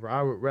whatever.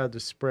 I would rather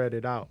spread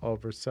it out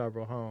over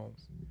several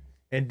homes.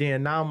 And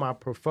then now my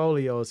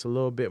portfolio is a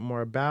little bit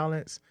more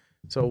balanced.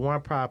 So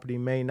one property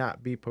may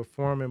not be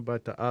performing,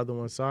 but the other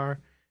ones are.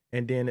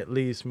 And then it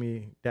leaves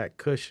me that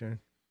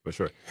cushion. For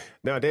sure.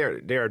 No,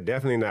 they're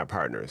definitely not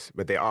partners,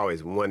 but they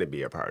always want to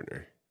be a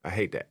partner. I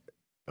hate that.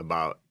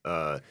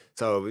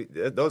 So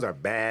those are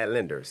bad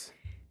lenders.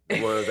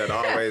 The ones that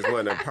always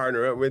want to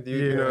partner up with you.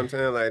 Yeah. You know what I'm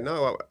saying? Like,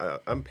 no,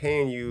 I'm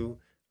paying you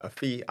a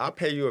fee. I'll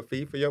pay you a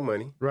fee for your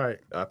money. Right.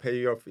 I'll pay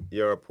you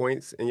your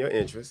points and your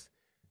interest,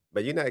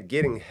 but you're not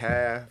getting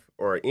half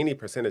or any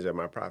percentage of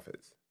my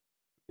profits.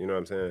 You know what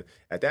I'm saying?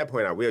 At that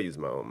point, I will use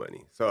my own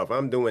money. So if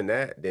I'm doing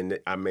that, then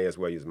I may as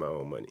well use my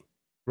own money.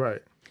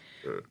 Right.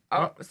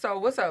 So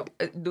what's up?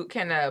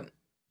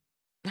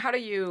 How do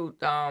you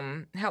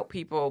help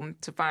people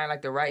to find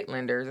like the right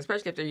lenders,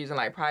 especially if they're using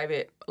like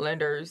private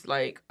lenders?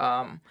 Like,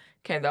 can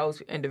those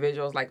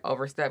individuals like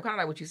overstep? Kind of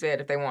like what you said,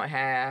 if they want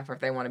half or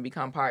if they want to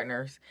become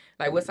partners.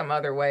 Like, what's some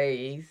other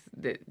ways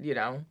that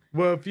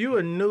Well, if you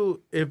a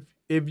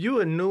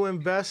new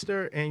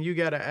investor and you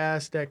got to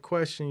ask that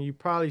question, you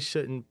probably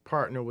shouldn't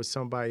partner with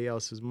somebody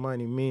else's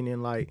money.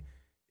 Meaning, like,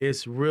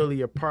 it's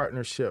really a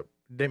partnership.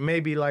 That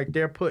maybe like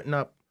they're putting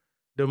up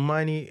the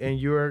money and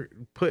you're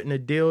putting a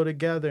deal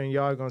together and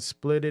y'all gonna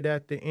split it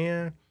at the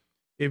end,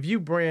 if you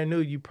brand new,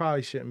 you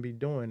probably shouldn't be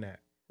doing that,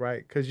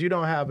 right? Because you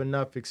don't have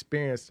enough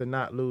experience to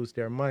not lose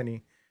their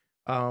money.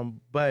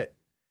 But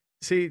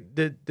see,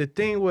 the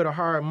thing with a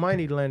hard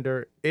money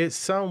lender, it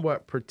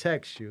somewhat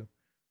protects you,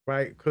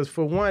 right? Because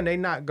for one, they're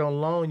not gonna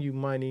loan you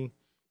money.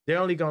 They're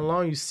only gonna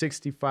loan you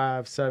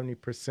 65,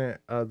 70%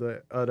 of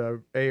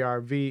the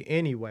ARV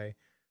anyway.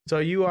 So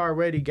you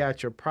already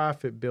got your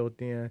profit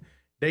built in.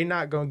 They're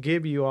not gonna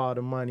give you all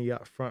the money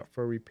up front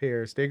for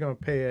repairs. They're gonna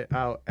pay it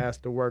out as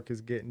the work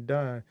is getting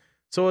done.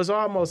 So it's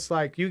almost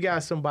like you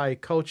got somebody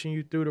coaching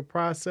you through the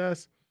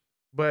process.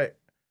 But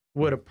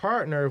with a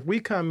partner, if we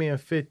come in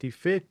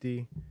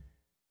 50-50,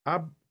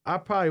 I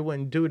probably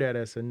wouldn't do that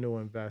as a new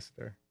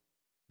investor,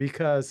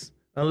 because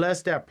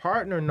unless that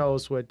partner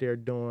knows what they're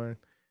doing,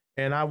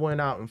 and I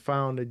went out and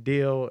found a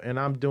deal and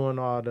I'm doing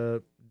all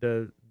the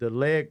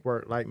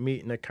legwork, like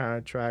meeting the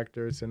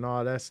contractors and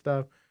all that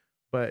stuff.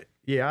 But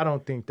yeah, I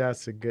don't think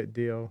that's a good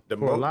deal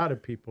for a lot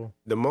of people.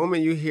 The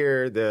moment you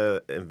hear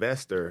the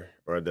investor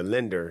or the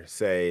lender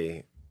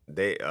say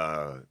they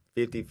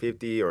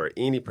 50-50 or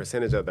any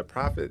percentage of the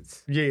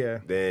profits,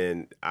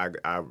 then I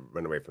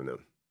run away from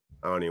them.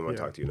 I don't even want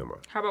to talk to you no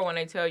more. How about when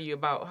they tell you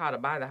about how to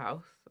buy the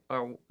house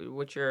or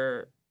what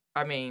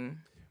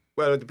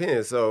Well, it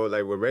depends. So,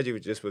 like what Reggie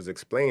just was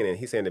explaining,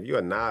 he's saying if you're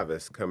a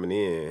novice coming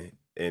in,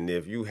 and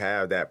if you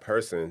have that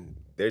person,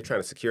 they're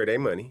trying to secure their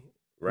money,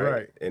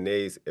 right? And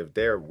if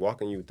they're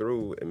walking you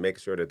through and make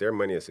sure that their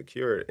money is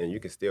secured, and you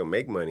can still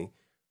make money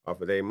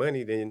off of their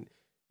money, then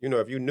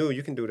if you're new,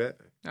 you can do that.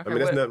 Okay, I mean,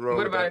 there's nothing wrong.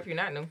 What with about that. if you're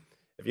not new?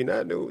 If you're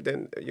not new,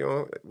 then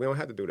we don't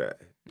have to do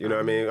that. You know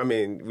what I mean? I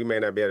mean, we may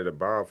not be able to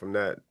borrow from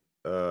that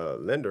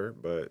lender,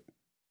 but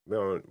we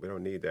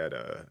don't need that.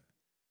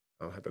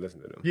 I don't have to listen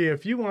to them. Yeah,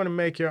 if you want to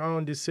make your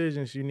own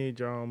decisions, you need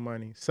your own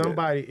money.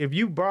 If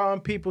you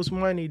borrowing people's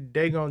money,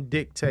 they going to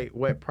dictate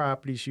what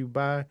properties you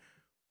buy,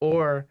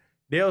 or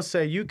they'll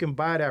say you can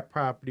buy that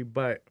property,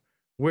 but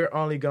we're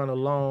only going to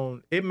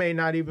loan. It may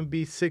not even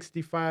be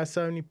 65,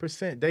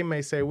 70%. They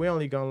may say we're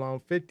only going to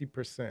loan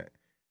 50%.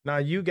 Now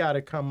you got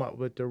to come up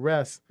with the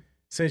rest.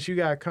 Since you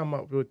got to come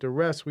up with the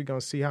rest, we're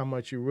going to see how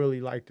much you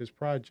really like this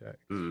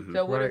project. Mm-hmm.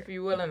 So what if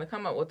you're willing to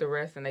come up with the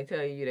rest and they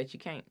tell you that you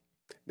can't?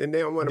 Then they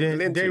don't want to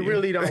lend to you. They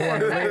really don't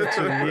want to lend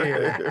to you.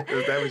 Yeah.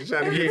 Is that what you're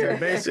trying to get to?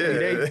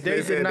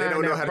 Basically, they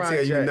don't know how to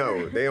tell you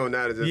no. They don't know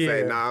how to just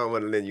say, no, I don't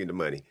want to lend you the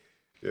money.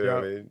 You know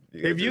what I mean?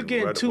 If you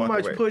get too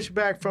much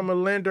pushback from a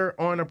lender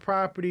on a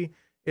property,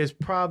 it's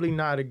probably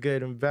not a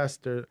good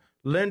investor.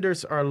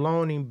 Lenders are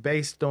loaning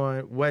based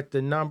on what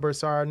the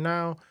numbers are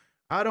now.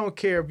 I don't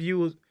care if you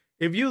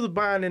was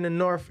buying in the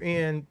North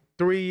End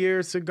 3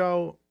 years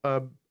ago,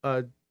 a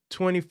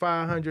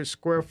 2,500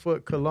 square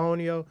foot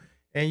colonial,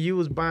 and you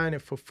was buying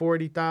it for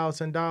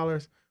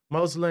 $40,000,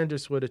 most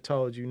lenders would have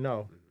told you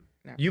no.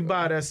 Absolutely. You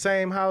buy that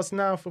same house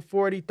now for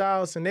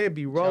 $40,000, they'd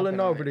be rolling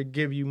over to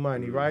give you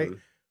money, right?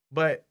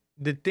 But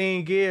the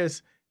thing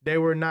is, they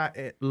were not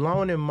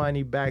loaning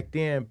money back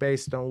then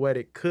based on what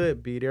it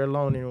could be. They're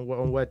loaning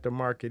on what the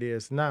market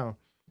is now.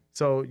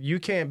 So you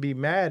can't be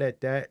mad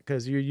at that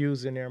because you're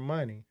using their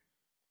money.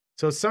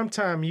 So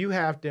sometimes you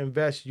have to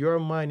invest your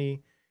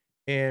money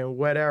in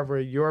whatever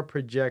your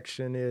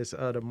projection is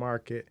of the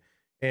market.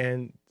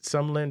 And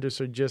some lenders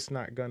are just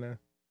not gonna.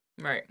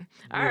 Right.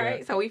 All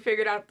right. So we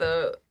figured out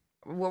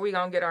where we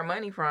gonna get our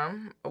money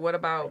from. What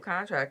about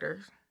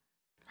contractors?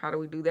 How do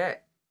we do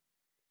that?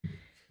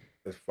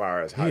 As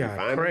far as how you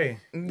find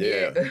them?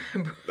 Yeah.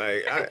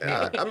 Like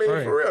I mean,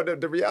 for real,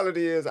 the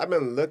reality is I've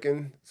been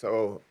looking.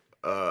 So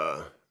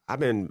I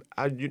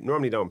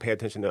normally don't pay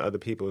attention to other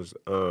people's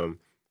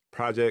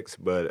projects,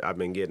 but I've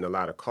been getting a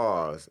lot of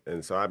calls,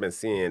 and so I've been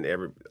seeing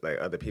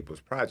other people's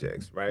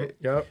projects, right?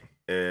 Yep.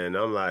 And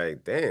I'm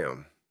like,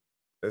 damn,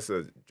 it's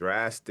a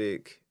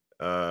drastic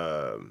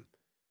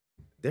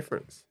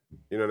difference.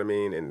 You know what I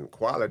mean? In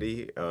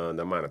quality,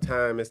 the amount of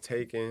time it's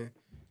taking.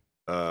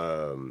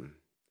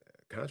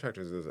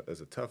 Contractors is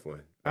a tough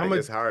one.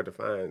 It's hard to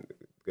find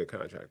good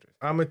contractors.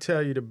 I'm gonna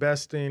tell you the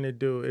best thing to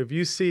do. If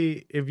you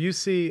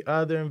see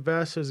other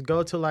investors,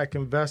 go to like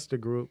investor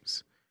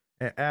groups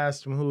and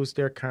ask them who's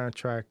their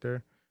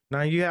contractor.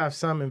 Now you have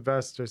some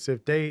investors,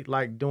 if they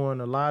like doing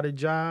a lot of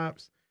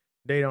jobs,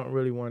 they don't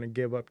really want to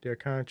give up their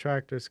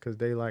contractors because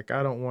they like,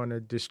 I don't want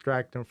to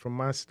distract them from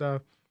my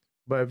stuff.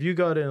 But if you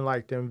go to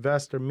like the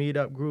investor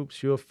meetup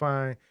groups, you'll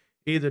find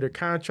either the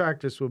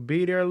contractors will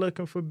be there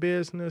looking for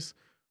business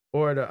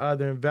or the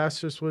other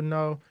investors will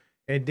know.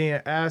 And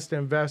then ask the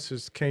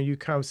investors, can you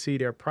come see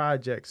their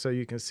project so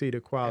you can see the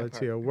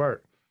quality of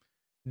work?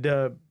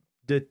 The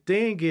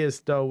thing is,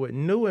 though, with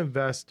new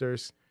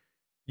investors,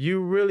 you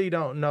really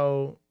don't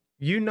know.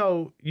 You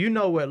know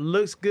what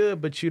looks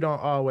good, but you don't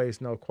always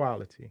know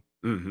quality.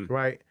 Mm-hmm.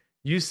 Right?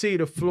 You see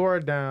the floor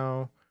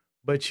down,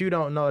 but you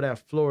don't know that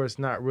floor is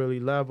not really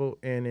level,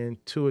 and in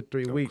 2 or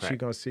 3 weeks you're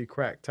gonna see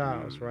cracked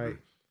tiles, right?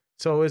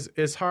 So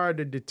it's hard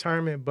to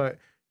determine, but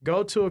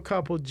go to a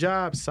couple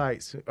job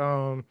sites.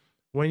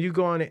 When you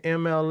go on the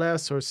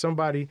MLS or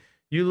somebody,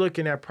 you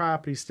looking at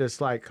properties that's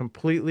like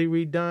completely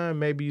redone.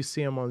 Maybe you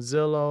see them on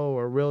Zillow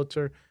or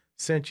Realtor,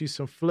 sent you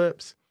some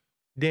flips.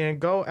 Then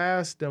go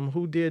ask them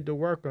who did the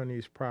work on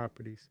these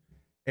properties,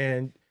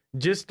 and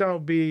just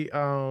don't be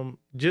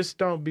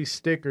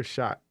sticker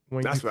shock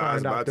when That's you what find I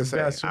was out the about to say.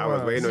 best I was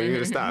ones. waiting on you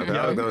to stop.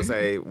 I was gonna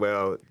say,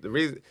 well, the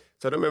reason.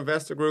 So them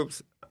investor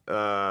groups,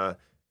 I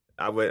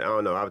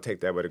would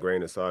take that with a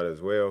grain of salt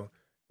as well.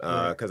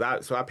 Because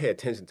I pay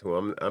attention to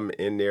them. I'm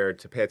in there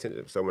to pay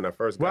attention. So when I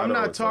first got I'm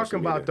not talking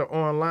about the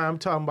online. I'm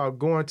talking about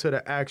going to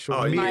the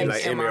actual meetings.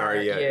 Like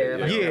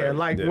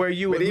MRE, where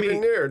you would meet. But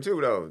even there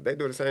too, though, they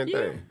do the same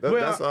thing.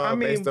 That's all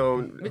based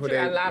on who they,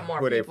 a lot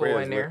more people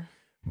in there.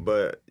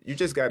 But you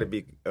just got to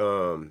be.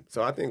 So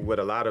I think what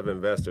a lot of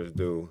investors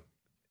do,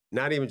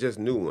 not even just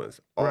new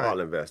ones, all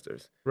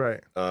investors,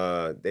 right?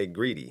 They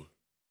greedy.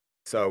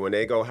 So when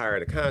they go hire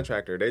the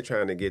contractor, they're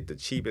trying to get the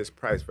cheapest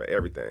price for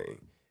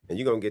everything. And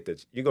you're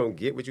gonna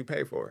get what you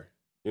pay for.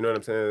 You know what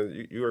I'm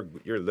saying?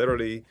 You're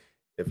literally,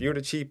 if you're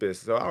the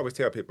cheapest. So I always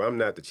tell people I'm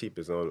not the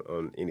cheapest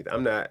on anything.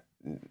 I'm not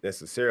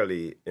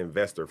necessarily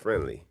investor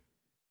friendly,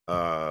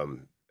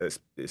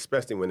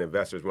 especially when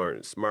investors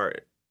weren't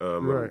smart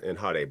in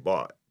how they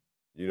bought.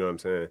 You know what I'm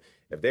saying?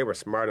 If they were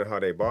smart in how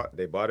they bought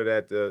it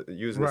at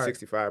using the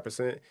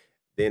 65%,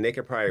 then they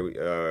could probably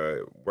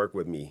work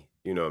with me.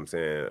 You know what I'm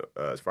saying?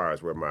 As far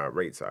as where my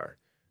rates are.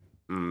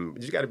 You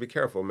just got to be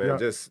careful, man.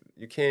 Yeah.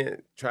 You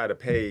can't try to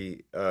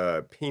pay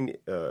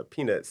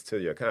peanuts to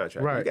your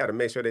contract. Right. You got to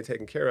make sure they're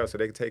taken care of so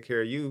they can take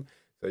care of you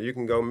so you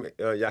can go,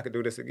 y'all can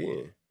do this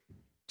again.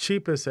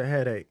 Cheap is a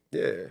headache.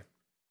 Yeah.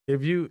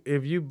 If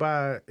you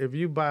buy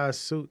a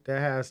suit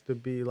that has to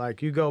be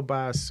like, you go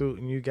buy a suit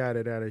and you got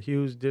it at a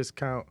huge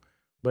discount,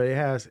 but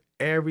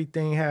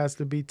everything has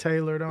to be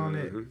tailored on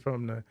it,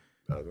 from the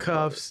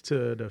cuffs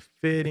to the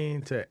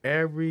fitting to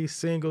every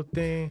single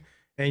thing.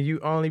 And you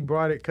only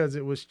brought it because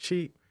it was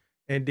cheap,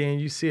 and then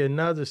you see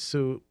another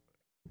suit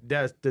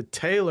that the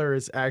tailor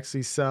is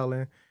actually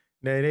selling.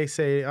 Now they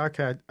say,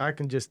 okay, I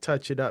can just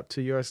touch it up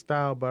to your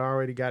style, but I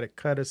already got it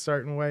cut a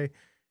certain way.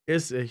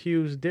 It's a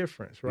huge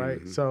difference, right?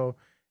 Mm-hmm. So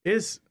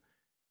it's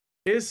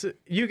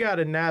you got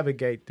to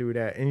navigate through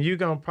that, and you're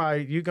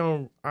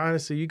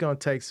gonna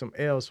take some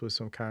L's with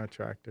some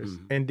contractors,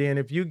 and then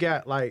if you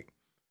got like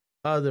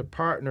other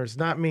partners,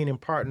 not meaning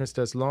partners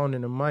that's loaning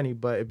the money,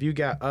 but if you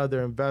got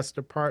other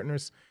investor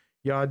partners,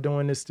 y'all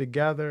doing this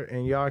together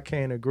and y'all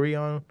can't agree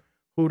on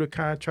who the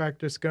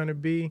contractor's going to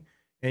be,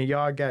 and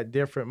y'all got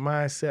different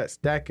mindsets,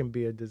 that can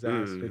be a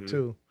disaster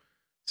too.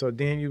 So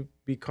then you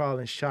be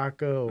calling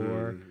Shaka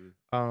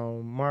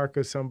or Mark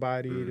or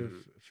somebody to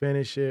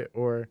finish it,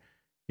 or,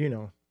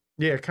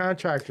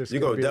 contractors. You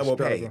go double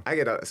pay.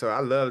 So I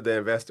love the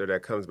investor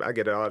that comes. I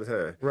get it all the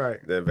time. Right.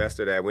 The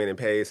investor that went and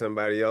paid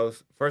somebody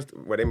else. First,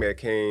 they may have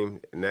came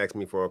and asked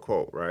me for a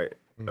quote, right?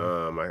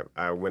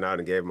 I went out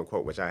and gave them a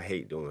quote, which I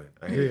hate doing.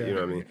 You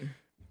know what I mean?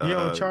 You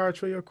don't charge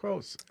for your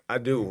quotes? I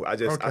do. I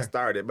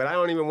started, but I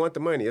don't even want the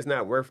money. It's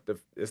not worth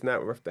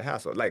the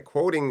hassle. Like,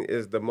 quoting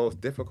is the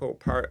most difficult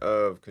part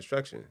of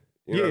construction.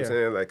 You know what I'm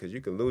saying? Like, because you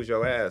can lose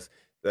your ass.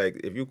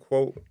 Like, if you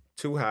quote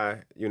too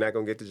high, you're not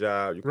going to get the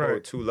job. You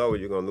quote too low,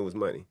 you're going to lose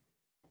money.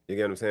 You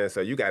get what I'm saying? So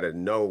you got to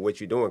know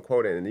what you're doing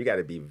quoting, and you got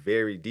to be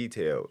very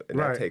detailed, and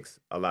that takes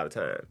a lot of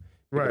time.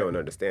 People don't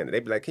understand it. They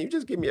be like, can you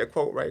just give me a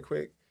quote right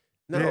quick?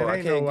 No,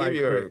 I can't give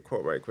you a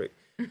quote right quick.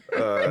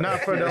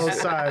 Not for those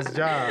size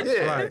jobs.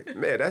 Yeah,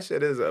 man, that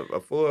shit is a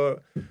full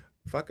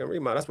fucking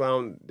remodel. That's why I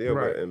don't deal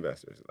with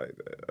investors like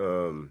that.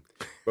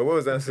 But what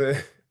was I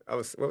saying?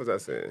 What was I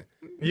saying?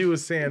 You were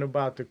saying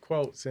about the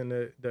quotes and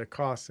the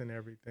costs and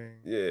everything.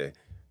 Yeah.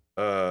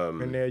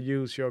 And they'll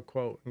use your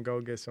quote and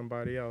go get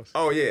somebody else.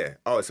 Oh, yeah.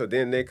 Oh, so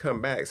then they come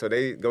back. So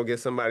they go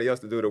get somebody else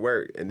to do the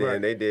work. And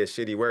then they did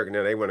shitty work. And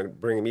now they want to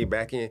bring me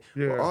back in.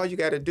 Yeah. Well, all you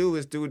got to do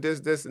is do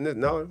this, this, and this.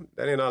 No,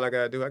 that ain't all I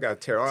got to do. I got to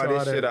tear all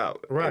this shit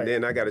out. Right. And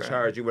then I got to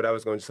charge you what I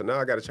was going to. So now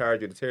I got to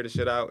charge you to tear the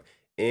shit out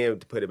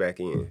and to put it back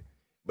in.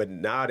 But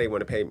now they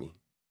want to pay me.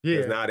 Yeah.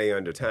 Because now they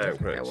under time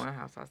crunch.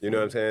 You know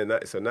what I'm saying?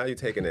 So now you're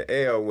taking an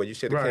L when you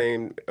should have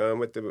came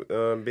with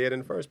the bid in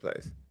the first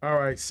place. All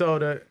right. So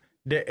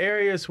the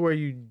areas where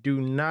you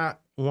do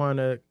not want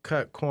to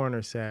cut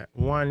corners at,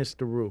 one is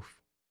the roof,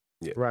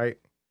 right?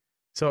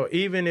 So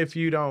even if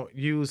you don't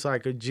use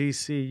like a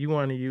GC, you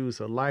want to use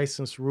a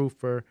licensed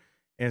roofer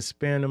and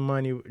spend the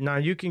money. Now,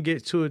 you can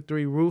get 2 or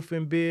 3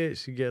 roofing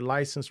bids. You get a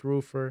licensed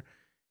roofer.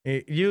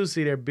 And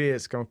usually their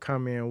bids going to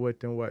come in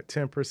within,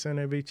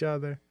 10% of each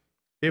other?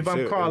 If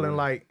I'm calling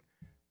like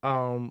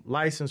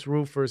licensed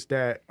roofers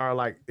that are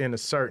like in a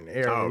certain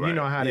area, you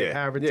know how they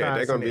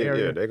advertise in the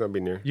area. Yeah, they're going to be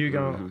near. You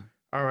going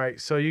All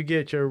right, so you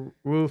get your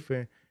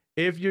roofing.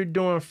 If you're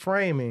doing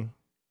framing,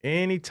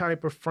 any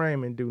type of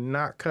framing, do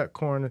not cut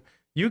corners.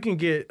 You can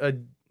get a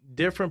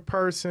different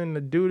person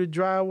to do the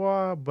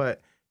drywall, but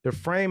the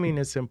framing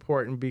is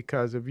important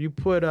because if you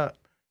put up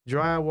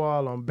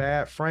drywall on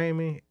bad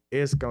framing,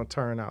 it's going to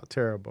turn out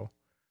terrible.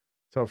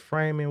 So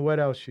framing, what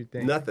else you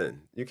think?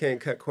 Nothing. You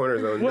can't cut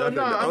corners on well, nothing.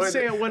 No, I'm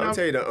saying when I'm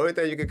telling you, the only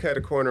thing you can cut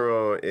a corner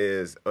on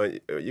is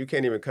you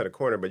can't even cut a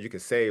corner, but you can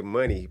save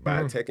money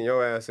by taking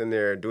your ass in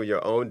there, do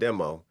your own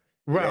demo,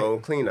 your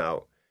own clean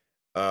out.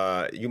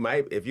 You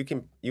may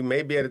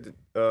be able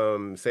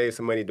to save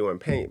some money doing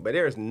paint, but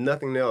there's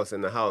nothing else in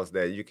the house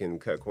that you can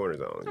cut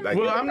corners on. Like,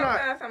 I'm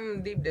not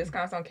some deep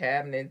discounts on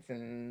cabinets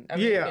and.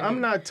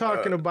 I'm not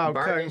talking about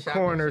cutting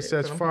corners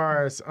as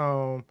far as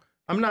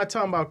I'm not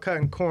talking about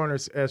cutting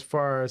corners as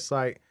far as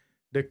like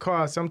the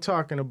cost. I'm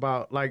talking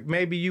about like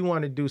maybe you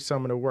want to do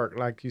some of the work,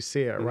 like you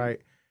said, right?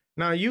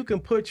 Now you can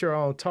put your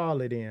own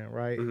toilet in,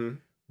 right?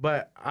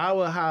 But I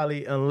would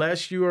highly,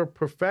 unless you're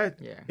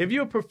if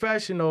you're a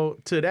professional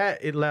to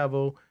that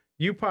level,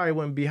 you probably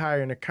wouldn't be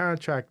hiring a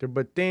contractor.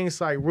 But things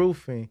like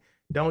roofing,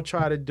 don't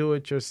try to do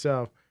it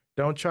yourself.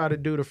 Don't try to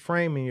do the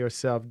framing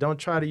yourself. Don't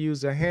try to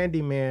use a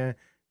handyman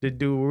to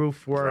do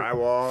roof work,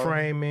 drywall,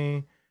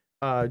 framing,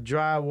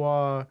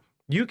 drywall.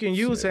 You can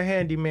use a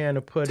handyman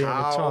to put in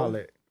a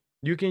toilet.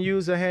 You can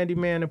use a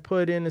handyman to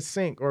put in a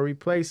sink or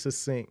replace a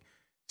sink.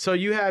 So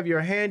you have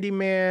your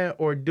handyman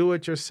or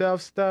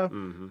do-it-yourself stuff,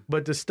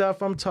 but the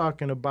stuff I'm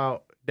talking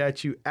about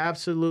that you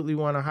absolutely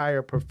want to hire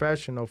a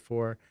professional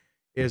for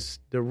is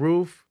the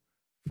roof,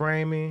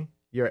 framing,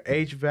 your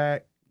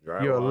HVAC,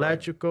 your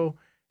electrical.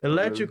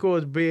 Electrical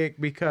is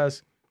big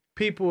because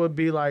people would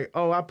be like,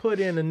 oh, I put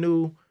in a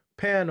new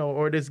panel,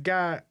 or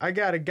I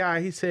got a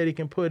guy, he said he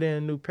can put in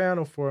a new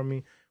panel for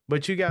me,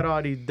 but you got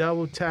all these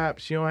double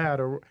taps, you don't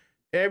have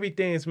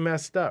everything's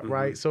messed up,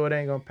 right? So it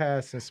ain't gonna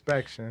pass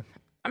inspection.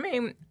 I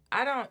mean,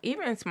 I don't,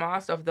 even small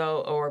stuff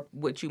though, or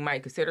what you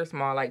might consider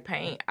small, like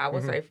paint, I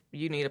would say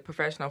you need a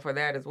professional for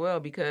that as well,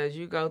 because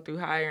you go through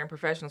hiring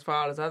professionals for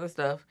all this other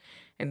stuff,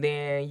 and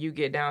then you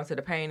get down to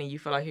the paint and you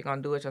feel like you're going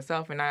to do it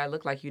yourself, and now it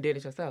look like you did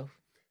it yourself.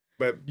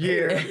 But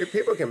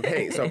people can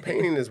paint. So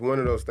painting is one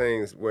of those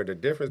things where the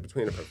difference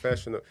between a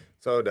professional,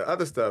 so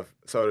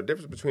the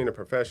difference between a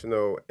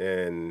professional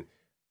and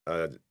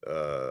a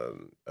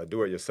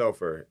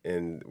do-it-yourselfer,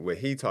 and what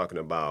he talking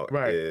about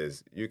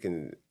is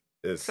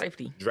is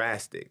safety,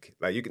 drastic.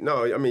 Like you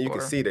can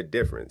see the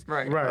difference.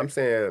 Right. I'm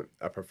saying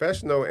a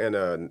professional and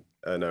a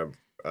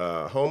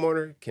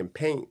homeowner can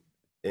paint,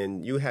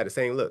 and you had the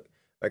same look.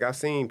 Like I've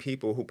seen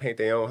people who paint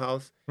their own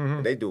house,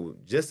 and they do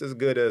just as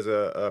good as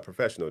a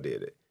professional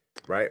did it,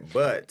 right?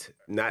 But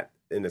not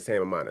in the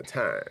same amount of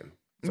time.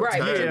 So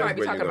right, you might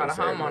be talking about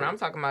a homeowner. I'm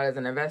talking about as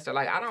an investor.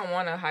 Like I don't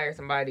want to hire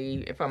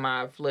somebody for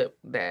my flip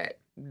that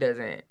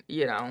doesn't,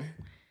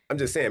 I'm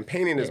just saying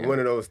painting is one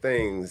of those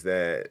things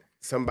that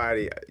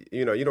somebody,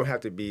 you don't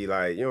have to be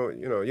like, you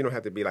don't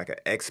have to be like an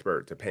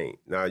expert to paint.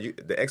 Now,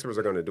 the experts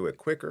are going to do it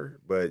quicker,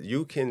 but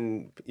you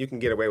can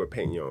get away with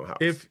painting your own house.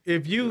 If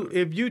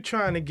you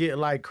trying to get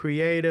like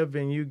creative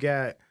and you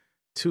got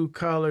two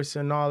colors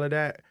and all of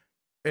that,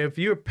 if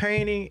you're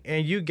painting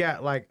and you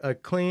got like a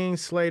clean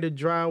slate of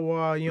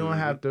drywall, you don't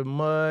have to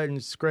mud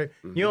and scrape.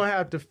 You don't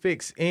have to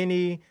fix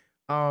any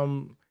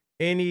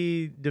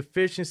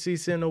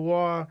deficiencies in the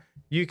wall.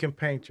 You can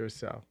paint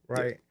yourself,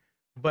 right? Yeah.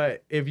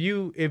 But if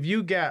you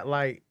got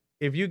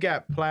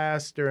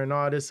plaster and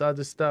all this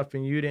other stuff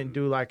and you didn't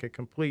do like a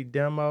complete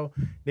demo,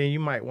 then you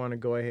might want to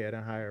go ahead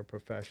and hire a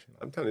professional.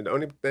 I'm telling you, the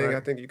only thing I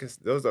think you can,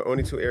 those are the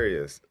only two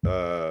areas,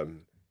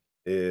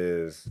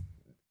 is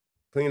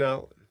clean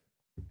out.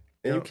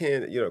 And you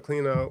can,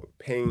 clean out,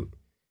 paint,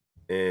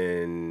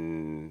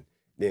 and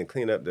then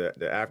clean up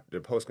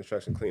the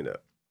post-construction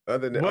cleanup.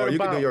 Other than, you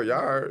can do your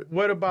yard.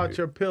 What about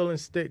your peel and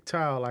stick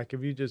tile? Like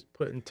if you just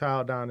putting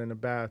tile down in the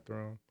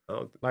bathroom,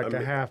 a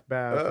half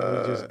bath.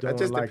 It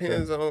just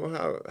depends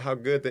on how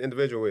good the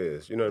individual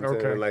is. You know what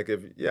I'm saying? Like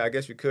I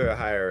guess you could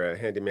hire a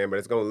handyman, but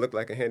it's going to look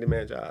like a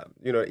handyman job.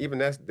 Even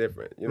that's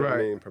different. You know what I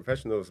mean?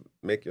 Professionals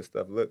make your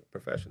stuff look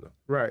professional.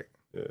 Right.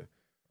 Yeah.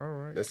 All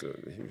right. That's a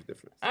huge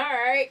difference. All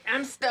right.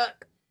 I'm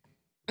stuck.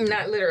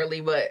 Not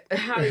literally, but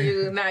how do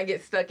you not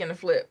get stuck in the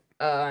flip?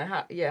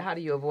 How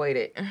do you avoid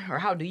it? Or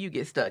how do you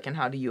get stuck and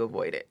how do you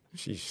avoid it?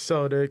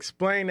 So to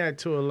explain that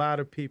to a lot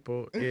of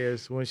people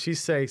is when she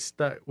say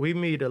stuck, we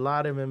meet a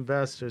lot of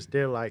investors,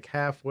 they're like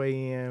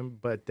halfway in,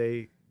 but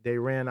they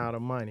ran out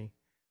of money,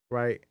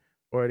 right?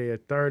 Or they're a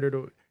third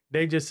of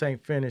they just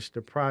ain't finished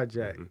the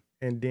project.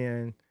 And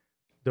then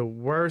the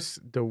worst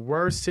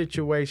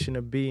situation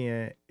to be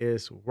in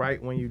is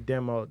right when you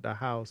demoed the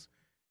house.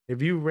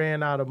 If you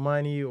ran out of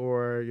money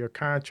or your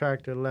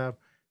contractor left,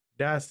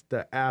 that's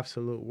the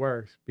absolute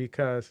worst,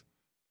 because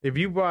if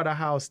you bought a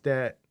house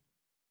that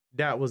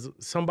was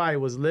somebody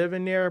was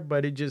living there,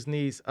 but it just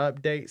needs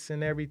updates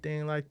and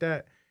everything like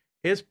that,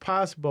 it's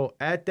possible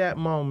at that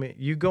moment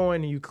you go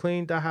in and you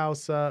clean the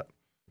house up.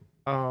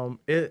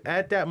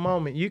 At that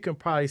moment, you can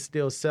probably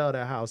still sell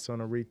that house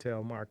on a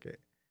retail market,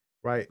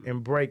 right,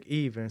 and break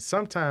even.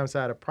 Sometimes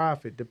at a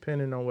profit,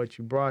 depending on what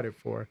you brought it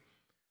for.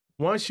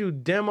 Once you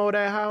demo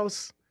that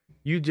house,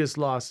 you just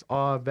lost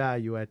all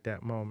value at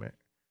that moment.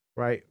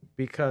 Right?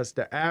 Because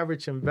the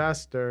average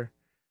investor,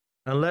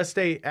 unless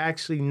they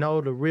actually know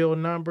the real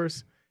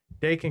numbers,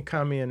 they can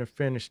come in and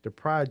finish the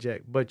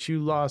project, but you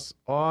lost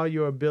all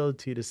your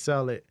ability to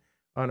sell it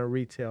on a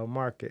retail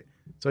market.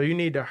 So you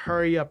need to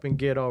hurry up and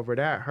get over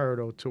that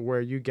hurdle to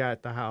where you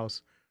got the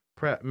house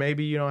prep.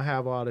 Maybe you don't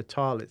have all the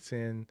toilets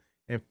in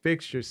and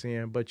fixtures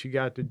in, but you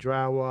got the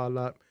drywall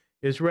up.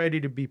 It's ready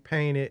to be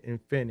painted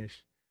and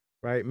finished,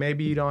 right?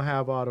 Maybe you don't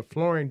have all the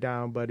flooring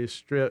down, but it's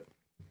stripped,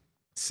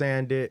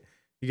 sanded.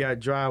 You got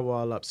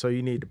drywall up, so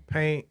you need to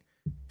paint,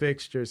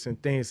 fixtures,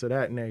 and things of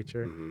that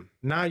nature. Mm-hmm.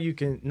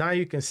 Now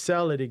you can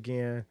sell it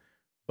again,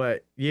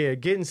 but yeah,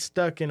 getting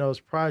stuck in those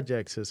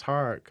projects is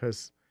hard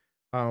because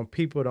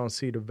people don't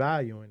see the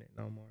value in it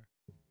no more,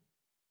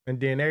 and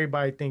then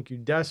everybody think you're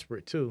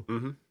desperate too.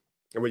 Mm-hmm.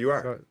 Well, you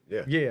are. So,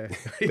 yeah.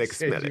 They can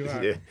smell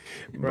it. Yeah,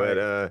 right.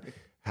 But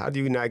how do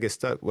you not get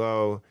stuck?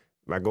 Well,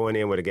 by going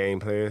in with a game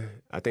plan.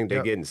 I think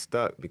they're getting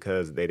stuck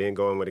because they didn't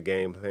go in with a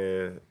game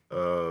plan.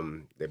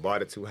 They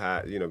bought it too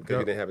high. You know, because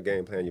you didn't have a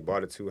game plan, you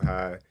bought it too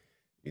high.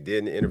 You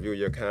didn't interview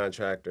your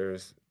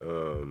contractors.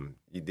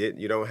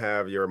 You don't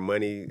have your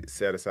money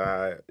set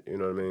aside. You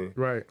know what I mean?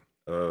 Right.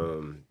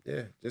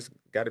 Just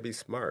got to be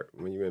smart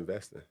when you're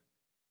investing.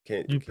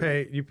 You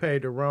pay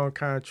the wrong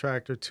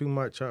contractor too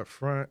much up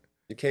front.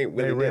 You can't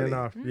win. They ran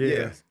off.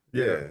 Yeah.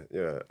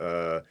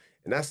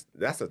 And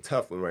that's a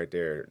tough one right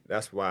there.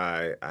 That's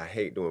why I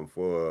hate doing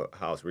full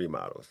house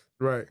remodels.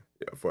 Right.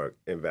 For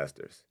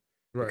investors.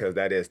 Right. Because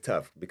that is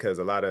tough. Because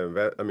a lot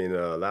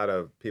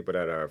of people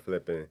that are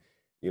flipping,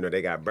 you know,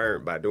 they got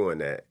burnt by doing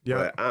that. Yep.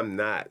 But I'm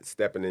not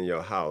stepping in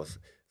your house.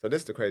 So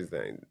this is the crazy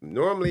thing.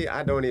 Normally,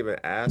 I don't even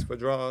ask for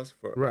draws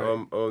for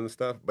on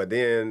stuff. But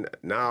then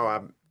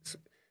now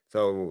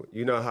so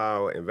you know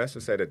how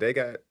investors say that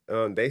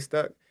they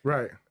stuck?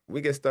 Right. We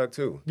get stuck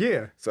too.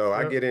 Yeah. So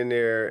I get in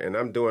there and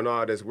I'm doing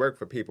all this work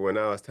for people and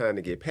now it's time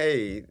to get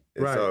paid.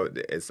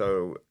 And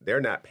so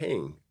they're not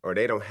paying or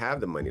they don't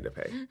have the money to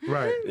pay.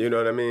 Right. You know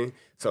what I mean?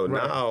 So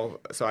now,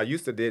 I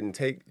used to didn't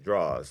take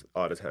draws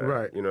all the time.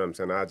 Right. You know what I'm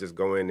saying? I just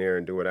go in there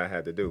and do what I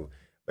had to do.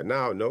 But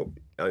now, nope.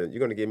 You're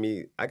going to give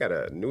me, I got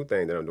a new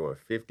thing that I'm doing,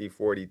 50,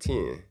 40,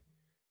 10.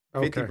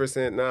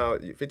 50% now,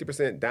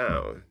 50%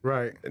 down.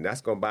 Right. And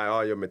that's going to buy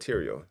all your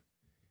material.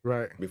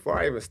 Right. Before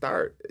I even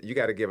start, you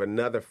got to give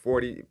another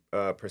 40%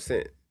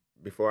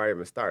 before I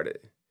even started.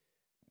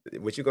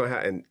 What you're going to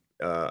have, and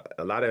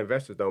a lot of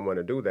investors don't want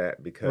to do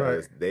that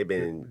because they've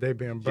been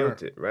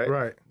jilted, right?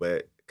 Right.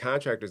 But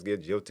contractors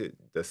get jilted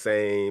the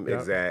same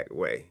exact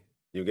way.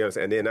 You get what I'm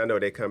saying? And then I know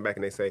they come back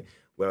and they say,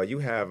 well, you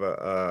have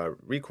a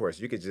recourse.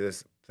 You could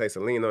just place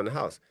a lien on the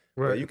house.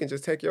 Right. Well, you can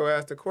just take your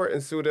ass to court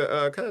and sue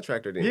the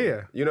contractor then.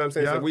 Yeah. You know what I'm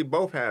saying? So we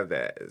both have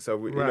that. So,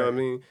 you know what I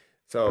mean?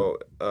 So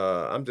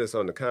I'm just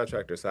on the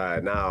contractor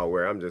side now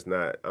where I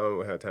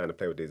don't have time to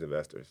play with these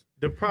investors.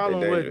 The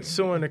problem with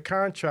suing a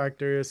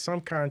contractor is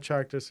some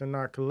contractors are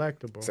not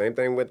collectible. Same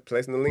thing with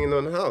placing the lien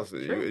on the house.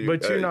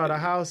 But the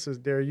house is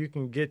there. You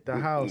can get the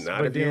house,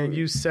 but then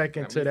you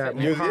second to that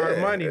hard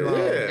money loan.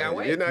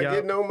 Yeah. You're not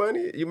getting no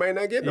money. You might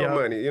not get no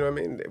money. You know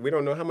what I mean? We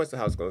don't know how much the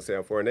house is going to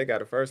sell for, and they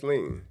got a first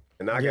lien.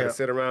 And I got to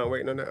sit around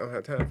waiting on that. I don't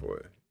have time for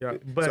it. Yeah,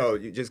 so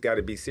you just got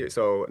to be serious.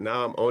 So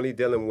now I'm only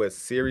dealing with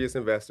serious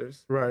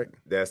investors. Right.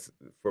 That's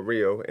for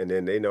real. And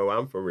then they know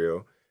I'm for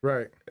real.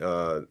 Right.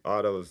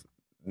 All those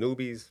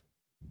newbies,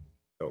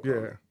 don't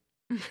come.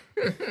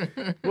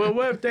 Well,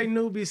 what if they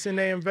newbies and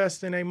they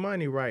invest in their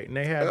mony right and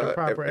they have the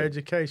proper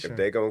education? If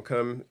they going to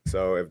come,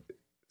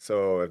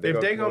 if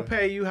they going to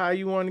pay you how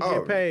you want to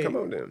get paid. Come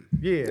on then.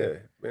 Yeah.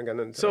 We ain't got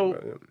nothing to talk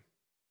about them.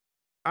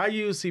 I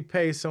usually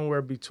pay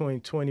somewhere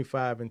between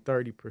 25 and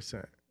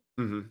 30%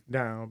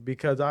 down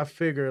because I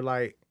figure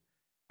like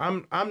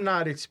I'm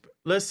not.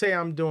 Let's say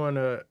I'm doing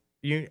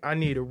I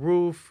need a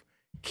roof,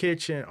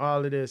 kitchen,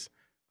 all of this.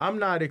 I'm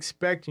not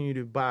expecting you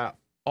to buy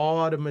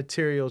all the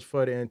materials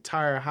for the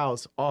entire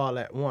house all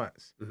at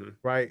once,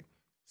 right?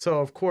 So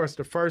of course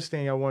the first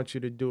thing I want you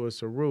to do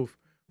is a roof.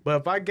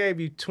 But if I gave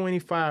you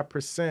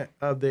 25%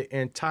 of the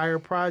entire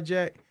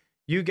project,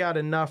 you got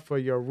enough for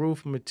your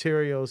roof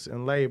materials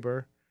and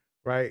labor.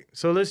 Right.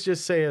 So let's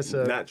just say it's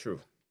not true.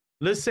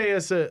 Let's say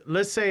it's a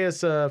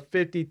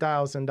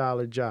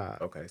 $50,000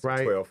 job. Okay. So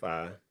right?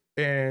 12.5.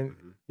 And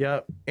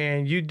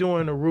and you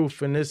doing a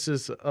roof, and this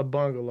is a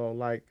bungalow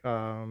like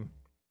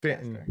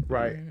Fenton,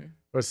 right,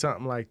 or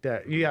something like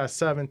that. You got a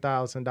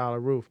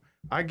 $7,000 roof.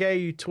 I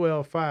gave you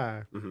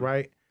 12.5,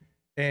 right,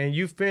 and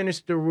you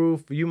finished the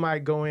roof. You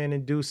might go in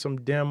and do some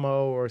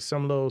demo or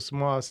some little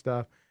small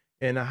stuff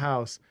in the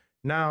house.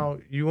 Now,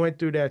 you went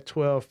through that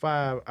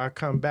 12.5. I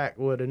come back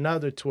with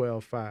another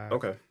 12.5.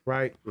 Okay.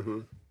 Right?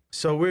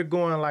 So we're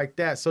going like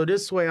that. So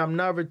this way, I'm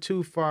never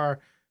too far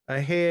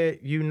ahead.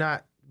 You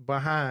not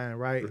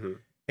behind, right?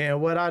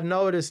 And what I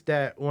noticed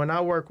that when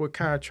I work with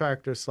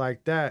contractors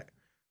like that,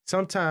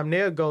 sometimes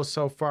they'll go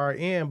so far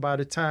in, by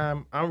the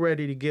time I'm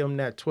ready to give them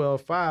that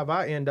 12.5,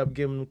 I end up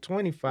giving them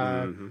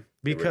 25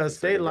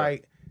 because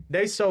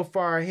they so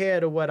far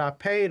ahead of what I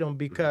paid them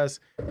because,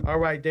 all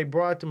right, they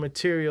brought the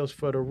materials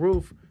for the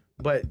roof,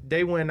 but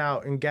they went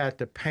out and got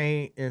the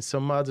paint and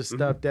some other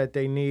stuff that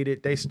they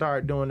needed. They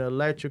start doing the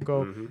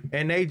electrical,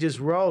 and they just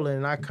rolling.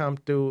 And I come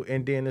through,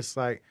 and then it's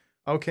like,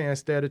 okay,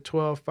 instead of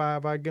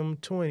 12.5, I give them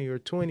 20 or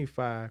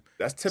 25.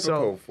 That's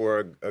typical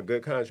for a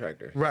good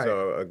contractor. Right.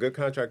 So a good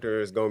contractor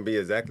is going to be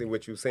exactly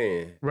what you're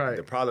saying. Right.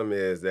 The problem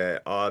is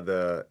that all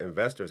the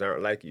investors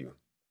aren't like you.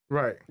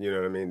 Right. You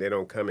know what I mean? They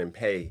don't come and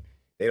pay.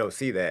 They don't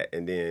see that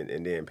and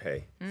then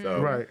pay. So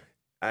right.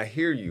 I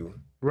hear you.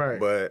 Right.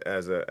 But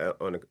as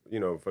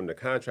from the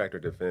contractor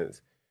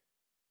defense,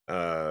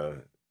 I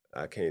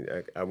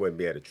wouldn't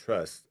be able to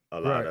trust a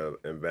lot of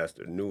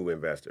new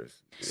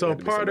investors. So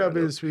part of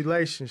it is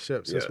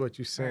relationships, is what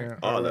you're saying.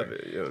 All of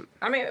it, yeah.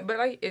 I mean, but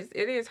like it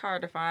is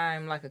hard to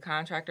find like a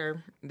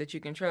contractor that you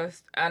can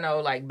trust. I know,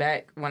 like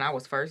back when I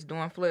was first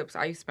doing flips,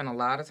 I used to spend a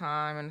lot of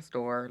time in the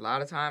store, a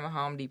lot of time at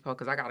Home Depot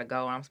because I gotta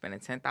go and I'm spending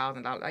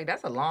 $10,000. Like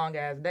that's a long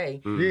ass day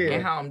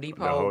in Home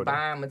Depot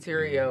buying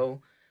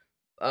material.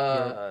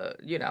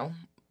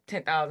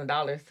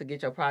 $10,000 to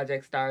get your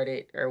project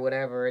started or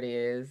whatever it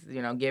is,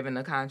 giving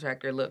the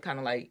contractor look kind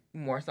of like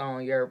more so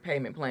on your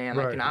payment plan.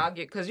 Like, I'll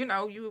get, because,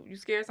 you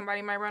scared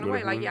somebody might run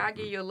away. Like, yeah, I'll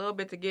give you a little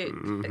bit to get,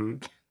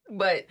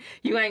 but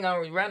you ain't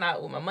going to run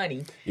out with my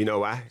money. You know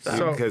why?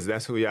 Because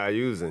that's who y'all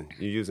using.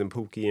 You're using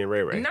Pookie and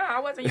Ray Ray. No, I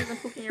wasn't using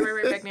Pookie and Ray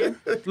Ray back then.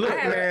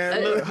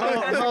 Look,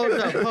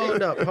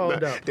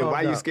 hold up. Then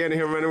why you scared of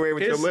him running away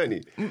with your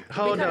money?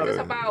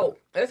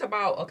 It's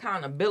about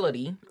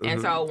accountability.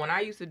 And so when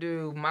I used to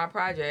do my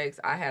projects,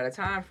 I had a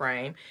time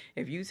frame.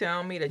 If you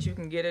tell me that you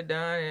can get it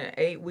done in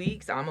 8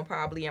 weeks, I'm going to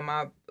probably in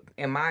my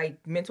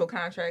mental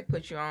contract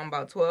put you on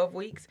about 12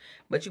 weeks.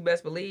 But you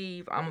best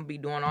believe I'm going to be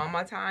doing all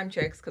my time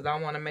checks because I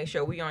want to make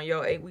sure we on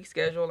your 8-week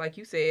schedule like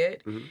you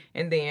said.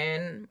 And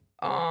then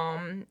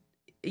I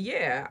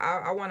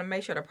want to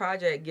make sure the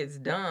project gets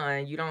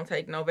done. You don't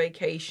take no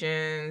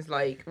vacations,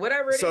 like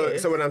whatever it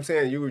is. So what I'm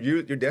saying,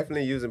 you're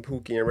definitely using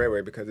Pookie and Ray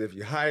Ray because if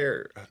you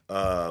hire,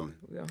 I'm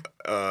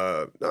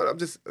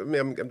just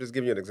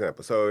giving you an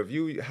example. So if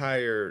you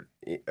hire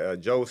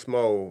Joe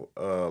Smo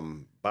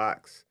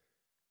box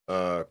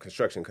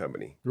construction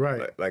company,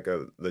 right? Like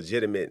a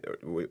legitimate,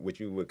 what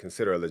you would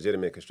consider a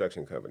legitimate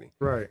construction company,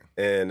 right?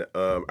 And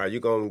are you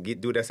going to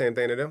do that same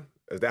thing to them?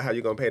 Is that how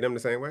you gonna pay them the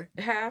same way?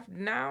 Half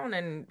now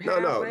and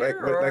half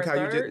like how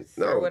you just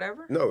or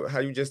whatever. No,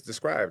 how you just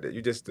described it.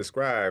 You just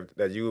described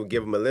that you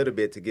give them a little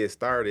bit to get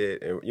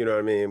started, and you know what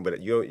I mean.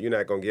 But you're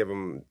not gonna give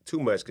them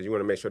too much because you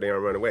want to make sure they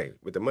don't run away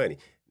with the money.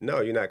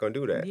 No, you're not gonna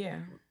do that. Yeah.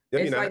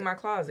 It's like my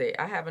closet.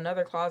 I have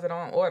another closet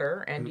on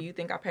order, and do you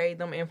think I paid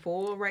them in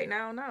full right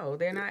now? No,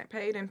 they're not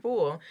paid in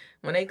full.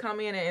 When they come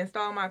in and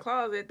install my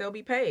closet, they'll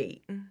be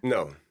paid.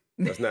 No.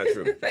 That's not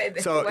true.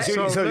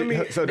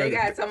 They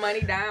got some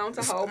money down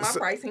to hold my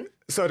pricing.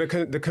 So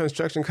the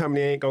construction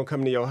company ain't gonna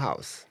come to your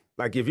house.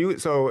 Like if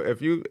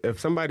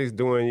somebody's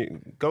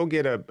go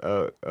get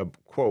a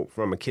quote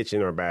from a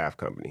kitchen or bath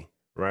company,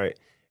 right?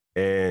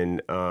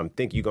 And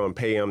think you're gonna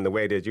pay them the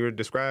way that you're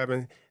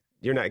describing,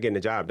 you're not getting the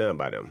job done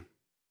by them.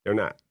 They're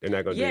not going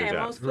to do the job.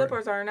 Yeah, most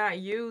flippers are not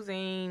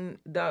using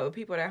the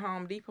people that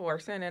Home Depot are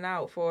sending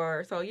out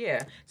for. So,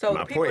 yeah. So,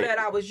 the people that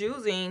I was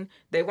using,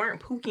 they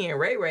weren't Pookie and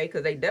Ray Ray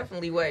because they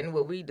definitely wasn't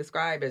what we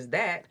describe as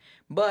that.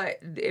 But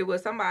it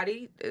was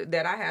somebody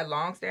that I had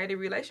long-standing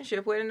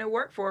relationship with and it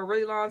worked for a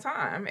really long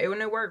time. It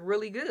worked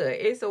really good.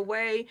 It's a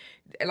way,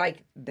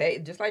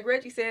 just like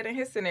Reggie said in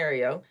his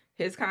scenario,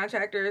 his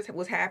contractor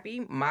was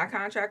happy. My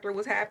contractor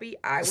was happy.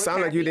 I was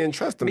happy. Like you didn't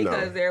trust them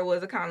because there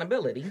was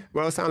accountability.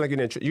 Well, it sounded like you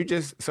didn't. You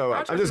just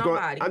I'm just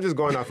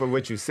going off of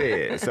what you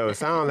said. So it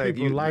sounded like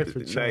your life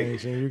would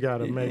change, and you got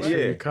to make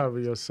sure you cover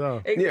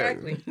yourself.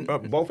 Exactly. Yeah,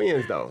 both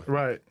ends though.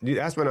 Right.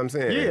 That's what I'm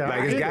saying.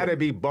 Yeah, it's got to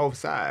be both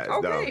sides.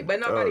 Okay, but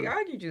nobody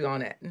argued you on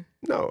that.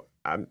 No,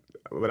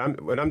 what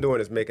I'm doing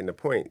is making the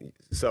point.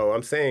 So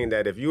I'm saying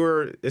that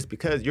it's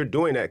because you're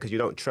doing that because you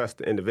don't trust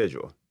the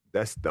individual.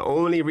 That's the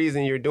only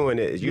reason you're doing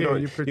it. Is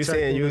you're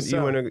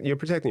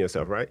protecting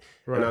yourself, right?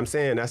 And I'm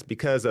saying that's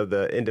because of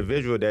the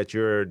individual that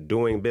you're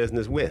doing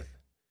business with.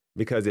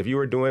 Because if you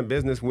were doing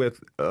business with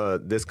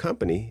this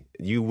company,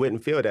 you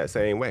wouldn't feel that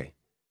same way.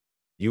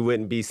 You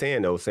wouldn't be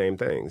saying those same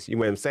things. You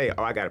wouldn't say,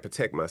 "Oh, I got to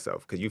protect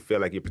myself," because you feel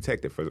like you're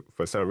protected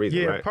for some reason.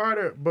 Yeah, right?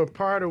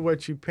 part of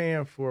what you're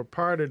paying for,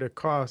 part of the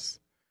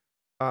cost.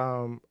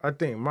 I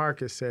think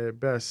Marcus said it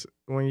best.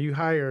 When you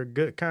hire a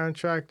good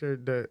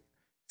contractor,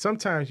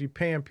 sometimes you're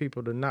paying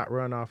people to not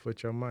run off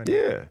with your money.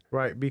 Yeah.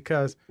 Right?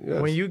 Because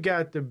when you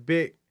got the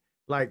big,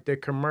 like the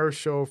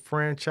commercial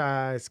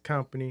franchise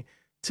company,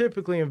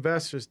 typically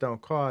investors don't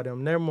call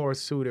them. They're more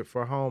suited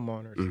for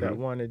homeowners that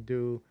want to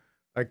do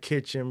a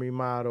kitchen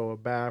remodel, a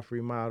bath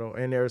remodel,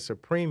 and there's a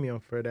premium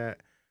for that.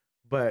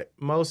 But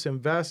most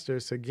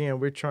investors, again,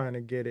 we're trying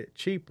to get it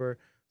cheaper.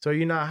 So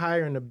you're not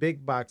hiring a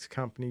big box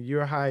company.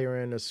 You're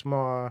hiring a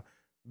small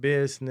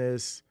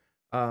business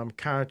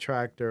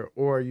contractor,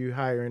 or you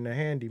hiring a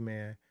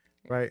handyman,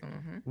 right?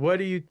 What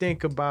do you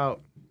think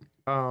about,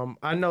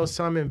 I know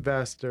some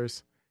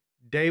investors,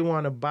 they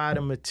want to buy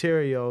the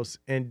materials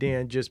and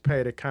then just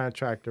pay the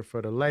contractor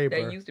for the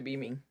labor. That used to be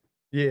me.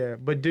 Yeah,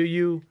 but do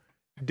you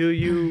do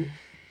you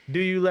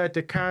let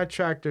the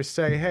contractor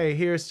say, hey,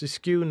 here's the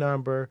SKU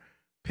number,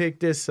 pick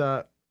this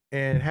up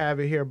and have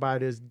it here by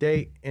this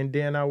date and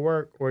then I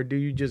work? Or do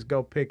you just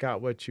go pick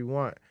out what you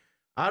want?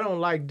 I don't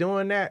like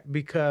doing that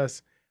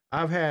because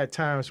I've had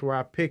times where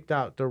I picked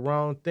out the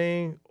wrong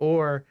thing,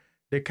 or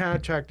the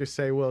contractor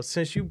say, well,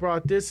 since you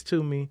brought this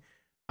to me,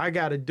 I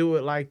got to do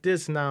it like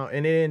this now.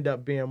 And it ended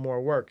up being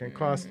more work and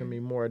costing me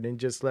more than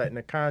just letting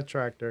the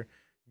contractor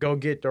go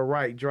get the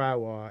right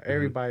drywall.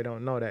 Everybody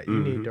don't know that.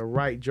 You need the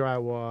right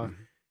drywall.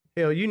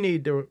 Hell, you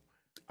need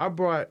I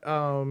brought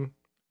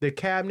the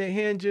cabinet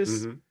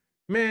hinges.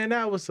 Man,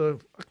 that was a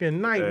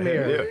fucking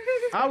nightmare.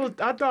 I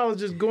thought I was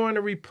just going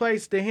to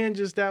replace the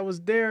hinges that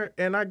was there,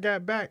 and I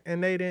got back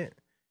and they didn't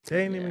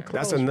even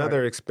close. That's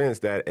another expense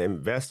that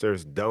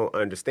investors don't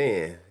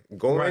understand.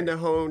 Going to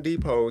Home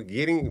Depot,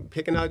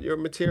 picking out your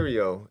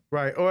material.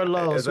 Right, or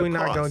Lowe's. We're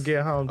not going to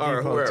get Home Depot.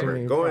 Or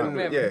whoever. Going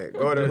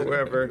to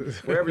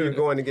wherever you're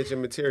going to get your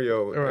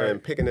material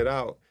and picking it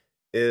out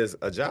is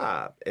a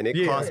job, and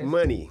it costs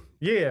money.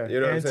 Yeah, you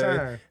know what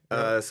I'm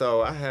saying?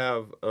 So I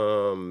have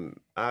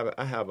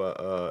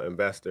a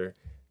investor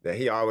that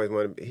he always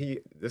wanted.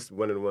 This is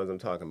one of the ones I'm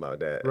talking about.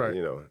 That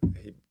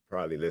he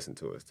probably listened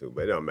to us too,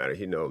 but it don't matter.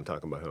 He know I'm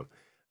talking about him.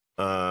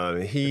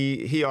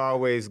 He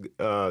always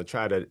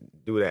try to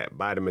do that,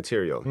 buy the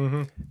material.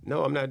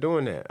 No, I'm not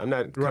doing that. I'm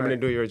not coming to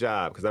do your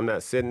job because I'm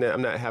not sitting there.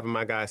 I'm not having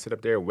my guy sit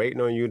up there waiting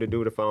on you to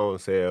do the phone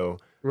sale.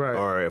 Right.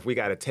 Or if we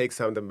got to take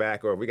something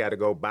back, or if we got to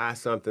go buy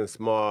something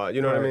small.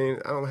 You know what I mean?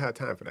 I don't have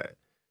time for that.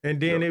 And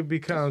then it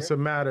becomes a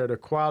matter of the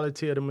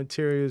quality of the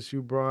materials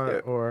you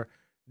brought, or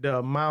the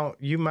amount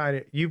you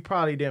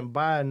probably didn't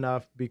buy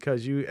enough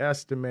because you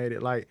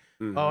estimated like,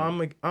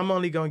 oh, I'm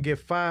only gonna get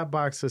 5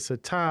 boxes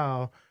of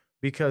tile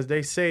because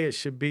they say it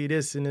should be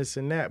this and this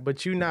and that,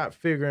 but you're not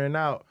figuring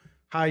out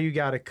how you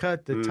got to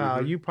cut the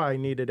tile. You probably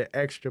needed an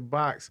extra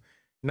box.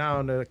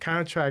 Now the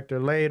contractor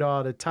laid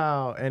all the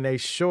tile and they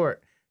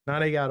short. Now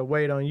they got to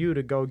wait on you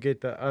to go get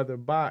the other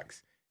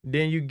box.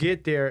 Then you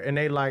get there and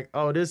they like,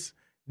 oh, this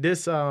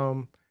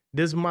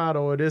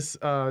model or this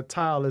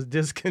tile is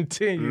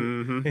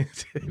discontinued.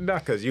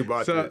 Because you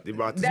bought the stuff in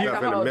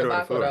the middle of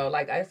the floor. Though.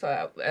 Like I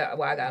saw,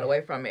 I got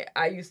away from it.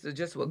 I used to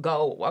just would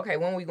go, okay,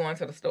 when we going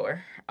to the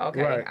store?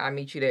 Okay, I'll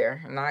meet you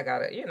there. And I got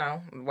to,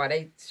 while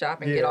they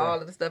shop and get all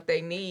of the stuff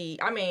they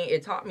need. I mean,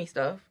 it taught me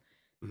stuff.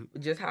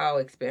 Just how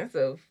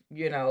expensive,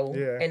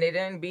 and it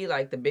didn't be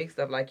like the big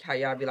stuff, like how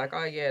y'all be like,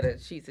 oh yeah, the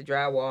sheets of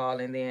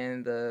drywall and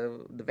then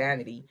the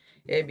vanity.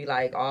 It'd be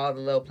like all the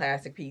little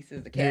plastic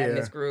pieces, the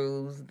cabinet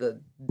screws, the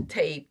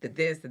tape, the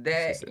this, the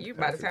that.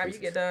 By the time you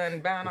get done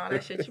buying all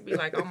that shit, you be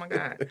like, oh my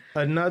God.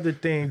 Another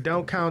thing,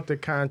 don't count the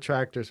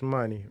contractor's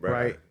money,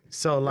 right?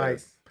 So like,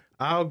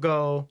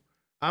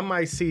 I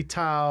might see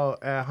tile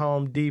at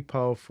Home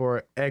Depot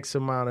for X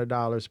amount of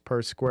dollars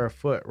per square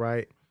foot,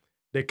 right?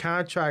 The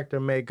contractor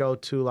may go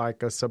to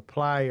like a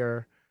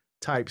supplier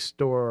type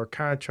store or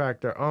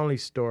contractor only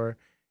store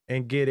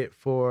and get it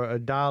for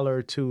 $1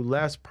 or $2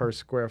 less per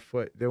square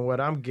foot than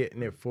what I'm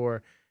getting it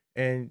for.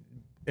 And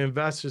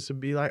investors would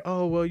be like,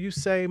 oh, well, you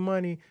save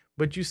money,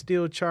 but you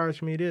still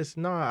charge me this.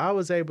 No, I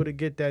was able to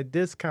get that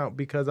discount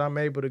because I'm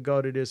able to go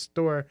to this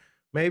store.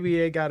 Maybe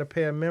they got to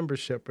pay a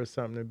membership or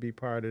something to be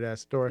part of that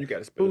store. You got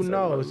to spend. Who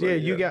knows? Money,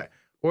 you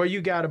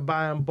got to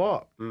buy in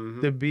bulk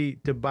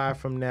to buy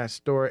from that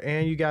store,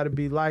 and you got to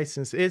be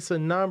licensed. It's a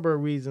number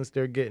of reasons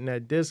they're getting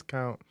that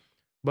discount,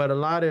 but a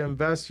lot of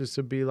investors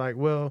would be like,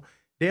 well,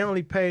 they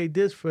only paid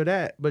this for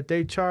that, but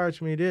they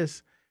charged me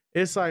this.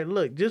 It's like,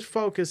 look, just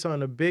focus on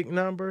the big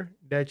number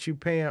that you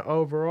paying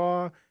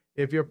overall.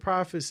 If your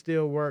profit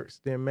still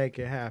works, then make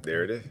it happen.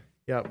 There it is.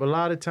 Yeah, but a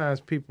lot of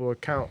times people will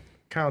count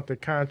the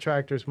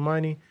contractor's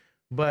money,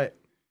 but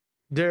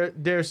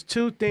there's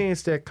two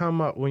things that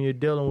come up when you're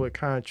dealing with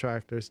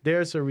contractors.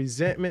 There's a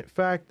resentment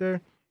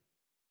factor,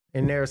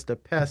 and there's the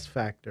pest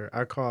factor.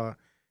 I call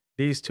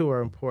these two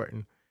are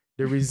important.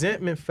 The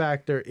resentment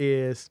factor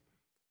is,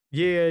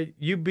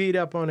 you beat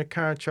up on a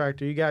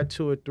contractor, you got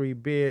 2 or 3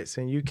 bids,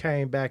 and you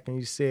came back and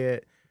you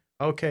said,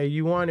 okay,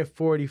 you wanted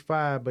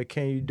 45, but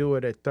can you do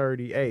it at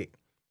 38?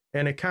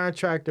 And the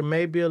contractor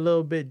may be a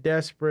little bit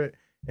desperate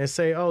and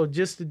say, oh,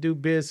 just to do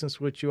business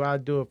with you, I'll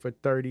do it for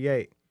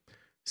 38.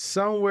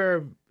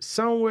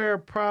 Somewhere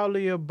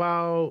probably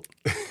about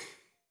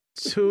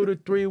 2 to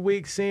 3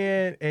 weeks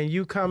in, and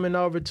you coming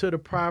over to the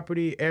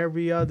property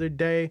every other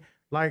day,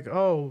 like,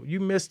 oh, you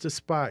missed a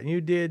spot and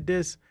you did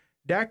this,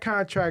 that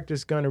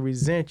contractor's going to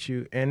resent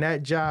you, and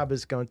that job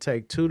is going to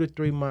take 2 to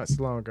 3 months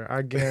longer,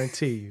 I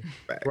guarantee you.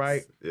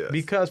 Right? Yes.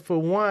 Because for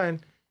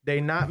one,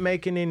 they not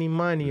making any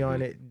money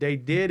on it. They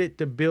did it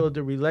to build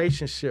a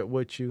relationship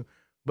with you,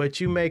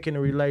 but you making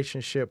a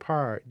relationship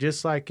hard.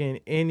 Just like in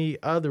any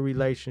other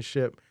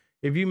relationship,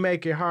 if you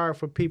make it hard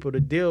for people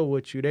to deal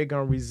with you, they're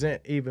going to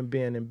resent even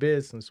being in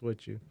business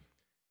with you.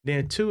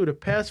 Then 2, the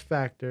pest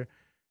factor,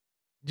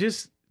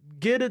 just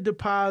get a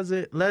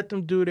deposit, let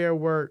them do their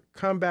work,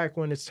 come back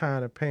when it's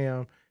time to pay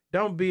them.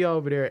 Don't be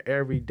over there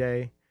every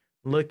day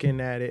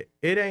looking at it.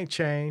 It ain't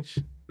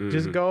changed.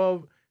 Just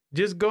go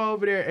just go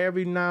over there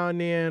every now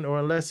and then, or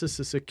unless it's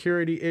a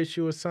security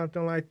issue or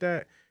something like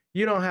that,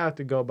 you don't have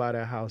to go by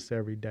that house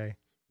every day.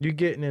 You're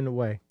getting in the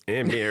way.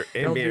 And being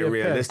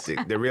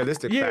realistic. The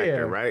realistic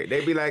factor, right?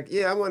 They be like,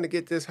 yeah, I want to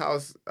get this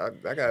house. I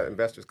got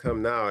investors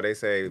come now. They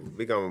say,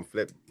 we going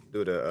to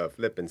do the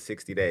flip in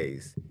 60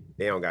 days.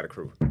 They don't got a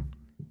crew.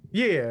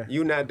 Yeah.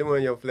 You not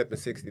doing your flip in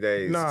 60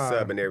 days,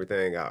 subbing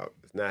everything out.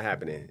 It's not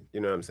happening. You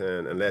know what I'm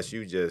saying? Unless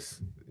you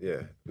got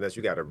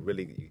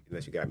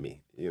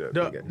me. You know.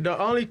 The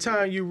only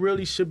time you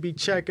really should be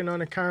checking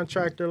on a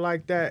contractor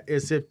like that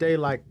is if they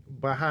like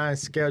behind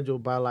schedule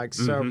by like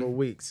several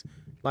weeks.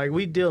 Like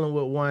we dealing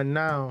with one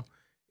now.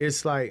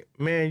 It's like,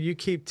 man, you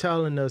keep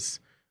telling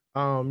us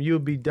you'll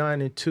be done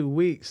in 2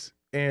 weeks,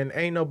 and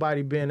ain't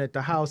nobody been at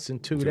the house in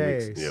 2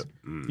 days. Yep.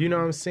 You know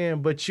what I'm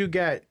saying? But you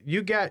got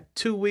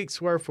 2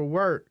 weeks worth of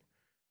work,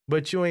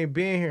 but you ain't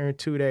been here in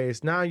 2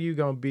 days. Now you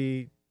gonna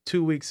be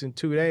 2 weeks and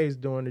 2 days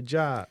doing the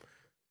job.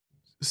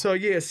 So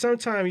yeah,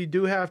 sometimes you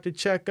do have to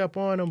check up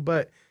on them.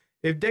 But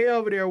if they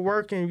over there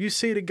working, you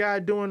see the guy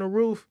doing the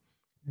roof,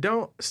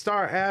 don't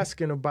start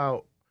asking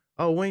about,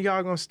 oh, when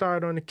y'all gonna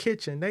start on the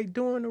kitchen? They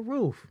doing the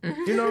roof.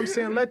 You know what I'm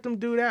saying? Let them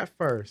do that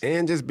first.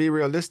 And just be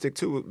realistic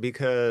too,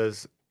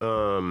 because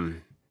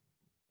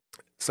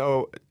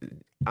so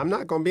I'm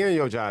not gonna be on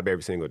your job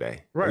every single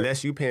day,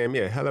 unless you paying me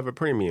a hell of a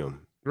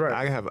premium. Right.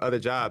 I have other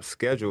jobs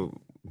scheduled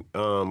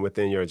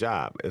within your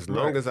job. As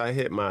long as I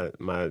hit my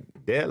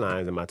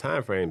deadlines and my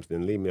time frames,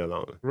 then leave me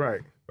alone.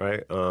 Right.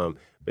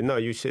 But no,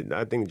 you shouldn't.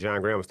 I think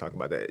John Graham was talking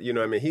about that. You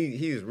know what I mean?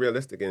 He's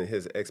realistic in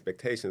his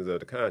expectations of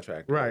the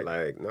contractor. Right.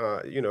 Like,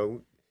 no, you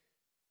know,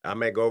 I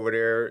might go over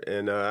there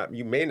and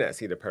you may not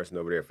see the person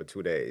over there for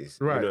 2 days.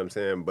 Right. You know what I'm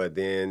saying? But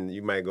then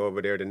you might go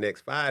over there the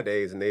next 5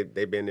 days and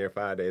they've been there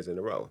 5 days in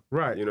a row.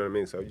 Right. You know what I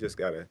mean? So you just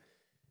got to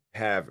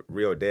have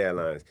real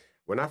deadlines.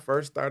 When I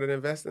first started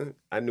investing,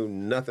 I knew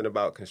nothing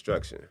about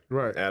construction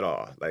at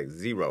all, like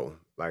zero.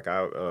 Like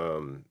I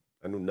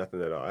knew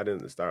nothing at all. I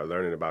didn't start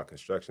learning about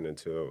construction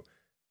until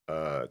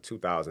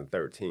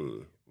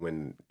 2013,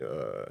 when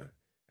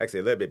actually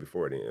a little bit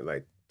before then,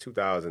 like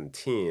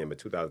 2010, but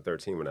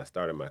 2013 when I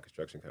started my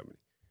construction company.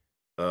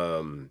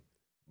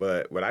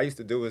 But what I used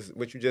to do is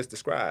what you just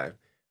described.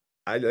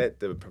 I let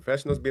the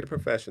professionals be the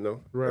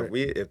professional. Right.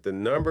 If the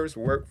numbers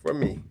work for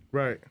me,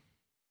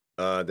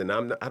 then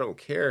I don't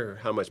care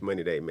how much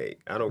money they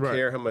make. I don't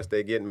care how much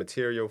they get in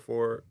material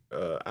for.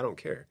 I don't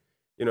care.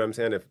 You know what I'm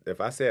saying?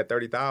 If I said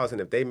 30,000,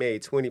 if they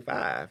made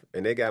 25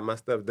 and they got my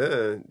stuff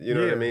done, you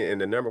know what I mean, and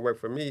the number worked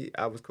for me,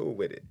 I was cool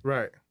with it.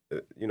 Right.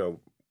 You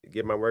know,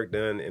 get my work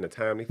done in a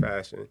timely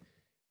fashion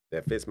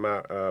that fits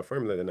my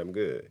formula, then I'm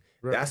good.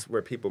 Right. That's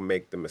where people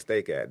make the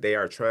mistake at.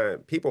 They're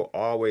trying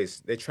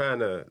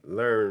to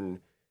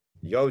learn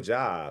your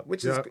job,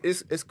 which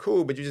is it's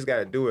cool, but you just got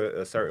to do it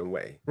a certain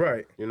way.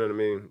 Right. You know what I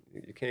mean?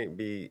 You can't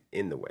be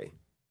in the way.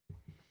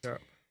 Yeah.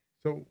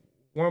 So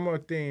one more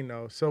thing,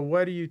 though. So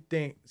what do you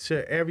think?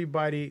 Should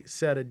everybody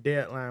set a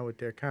deadline with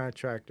their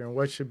contractor, and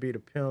what should be the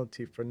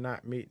penalty for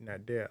not meeting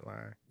that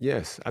deadline?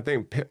 Yes, I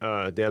think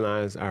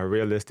deadlines are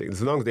realistic,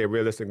 as long as they're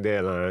realistic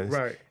deadlines.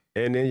 Right.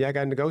 And then y'all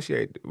got to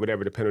negotiate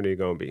whatever the penalty is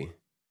going to be.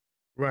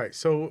 Right.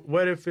 So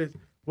what if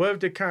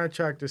the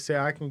contractor say,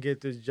 I can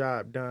get this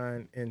job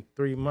done in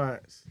 3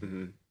 months,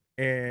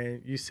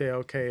 and you say,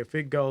 okay, if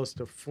it goes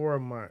to 4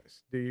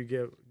 months, do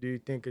you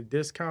think a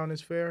discount is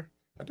fair?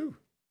 I do.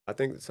 I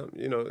think it's something,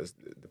 it's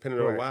depending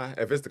on why.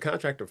 If it's the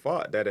contractor's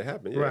fault that it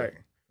happened, yeah. Right.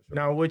 Sure.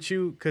 Now,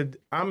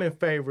 I'm in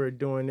favor of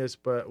doing this,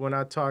 but when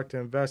I talk to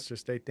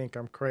investors, they think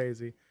I'm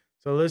crazy.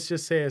 So let's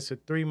just say it's a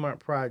 3-month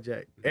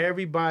project.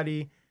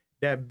 Everybody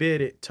that bid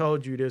it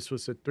told you this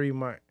was a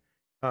 3-month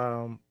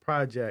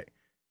project.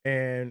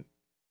 And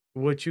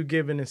would you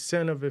give an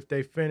incentive if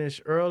they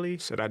finish early?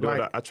 Should I do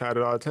it? I tried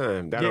it all the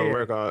time. That don't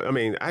work.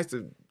 I used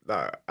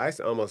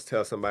to almost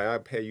tell somebody,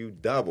 I'd pay you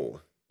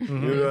double. You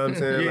know what I'm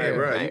saying? Like,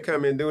 bro, you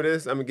come and do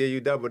this, I'm gonna give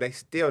you double. They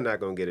still not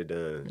gonna get it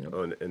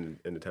done in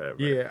the time. Right?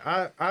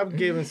 Yeah, I've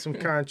given some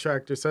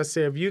contractors. I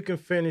said, if you can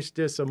finish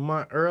this a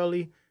month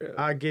early,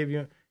 I'll give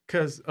you,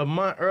 because a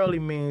month early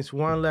means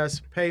one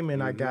less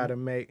payment I gotta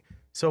make.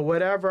 So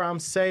whatever I'm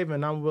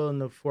saving, I'm willing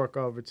to fork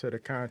over to the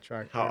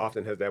contractor. How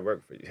often has that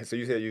worked for you? So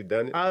you said you've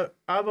done it?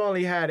 I've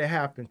only had it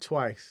happen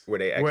twice. Where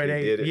they actually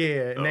did it?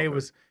 Yeah, and they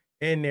was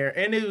in there.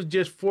 And it was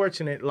just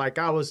fortunate. Like,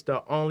 I was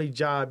the only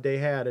job they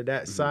had of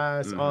that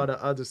size. All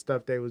the other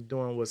stuff they was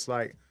doing was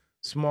like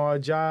small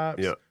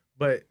jobs. Yep.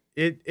 But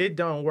it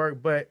don't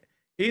work. But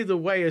either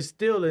way, it's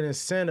still an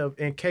incentive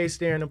in case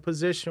they're in a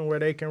position where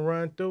they can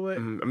run through it.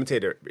 I'm going to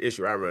tell you the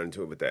issue I run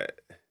into with that.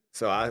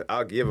 So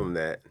I'll give them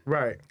that.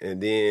 Right.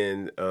 And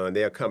then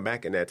they'll come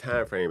back in that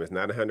time frame. It's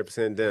not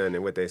 100% done.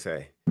 And what they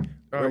say,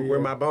 where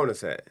my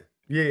bonus at?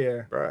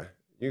 Yeah. Bruh.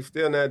 You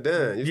still not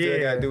done. You still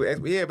got to do it.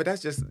 Yeah, but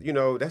that's just,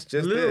 that's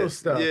just little this.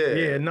 stuff. Yeah,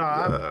 you know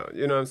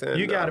what I'm saying?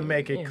 You got to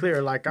make it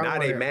clear. Like, now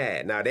they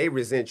mad. Now they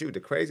resent you. The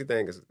crazy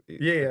thing is,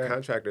 the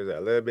contractors are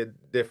a little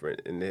bit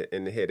different in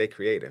the head. They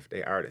creative.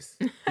 They artists.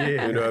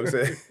 Yeah. You know what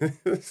I'm saying?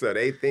 So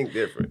they think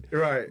different.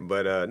 Right.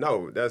 But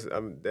no, that's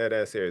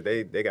serious.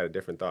 They got a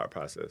different thought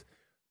process.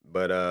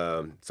 But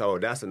so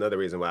that's another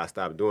reason why I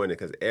stopped doing it,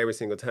 because every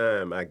single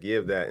time I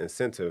give that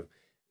incentive,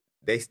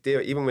 they still,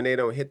 even when they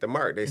don't hit the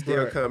mark, they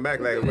still come back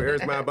like,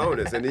 "Where's my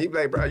bonus?" And then you be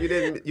like, "Bro, you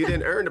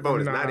didn't earn the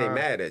bonus." Now they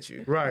mad at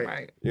you.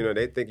 Right. You know,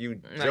 they think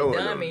you like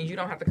done means you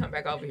don't have to come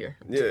back over here.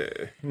 Yeah.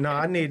 No,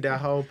 I need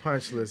that whole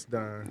punch list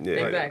done. Yeah.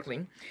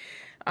 Exactly.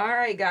 All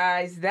right,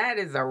 guys, that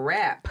is a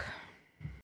wrap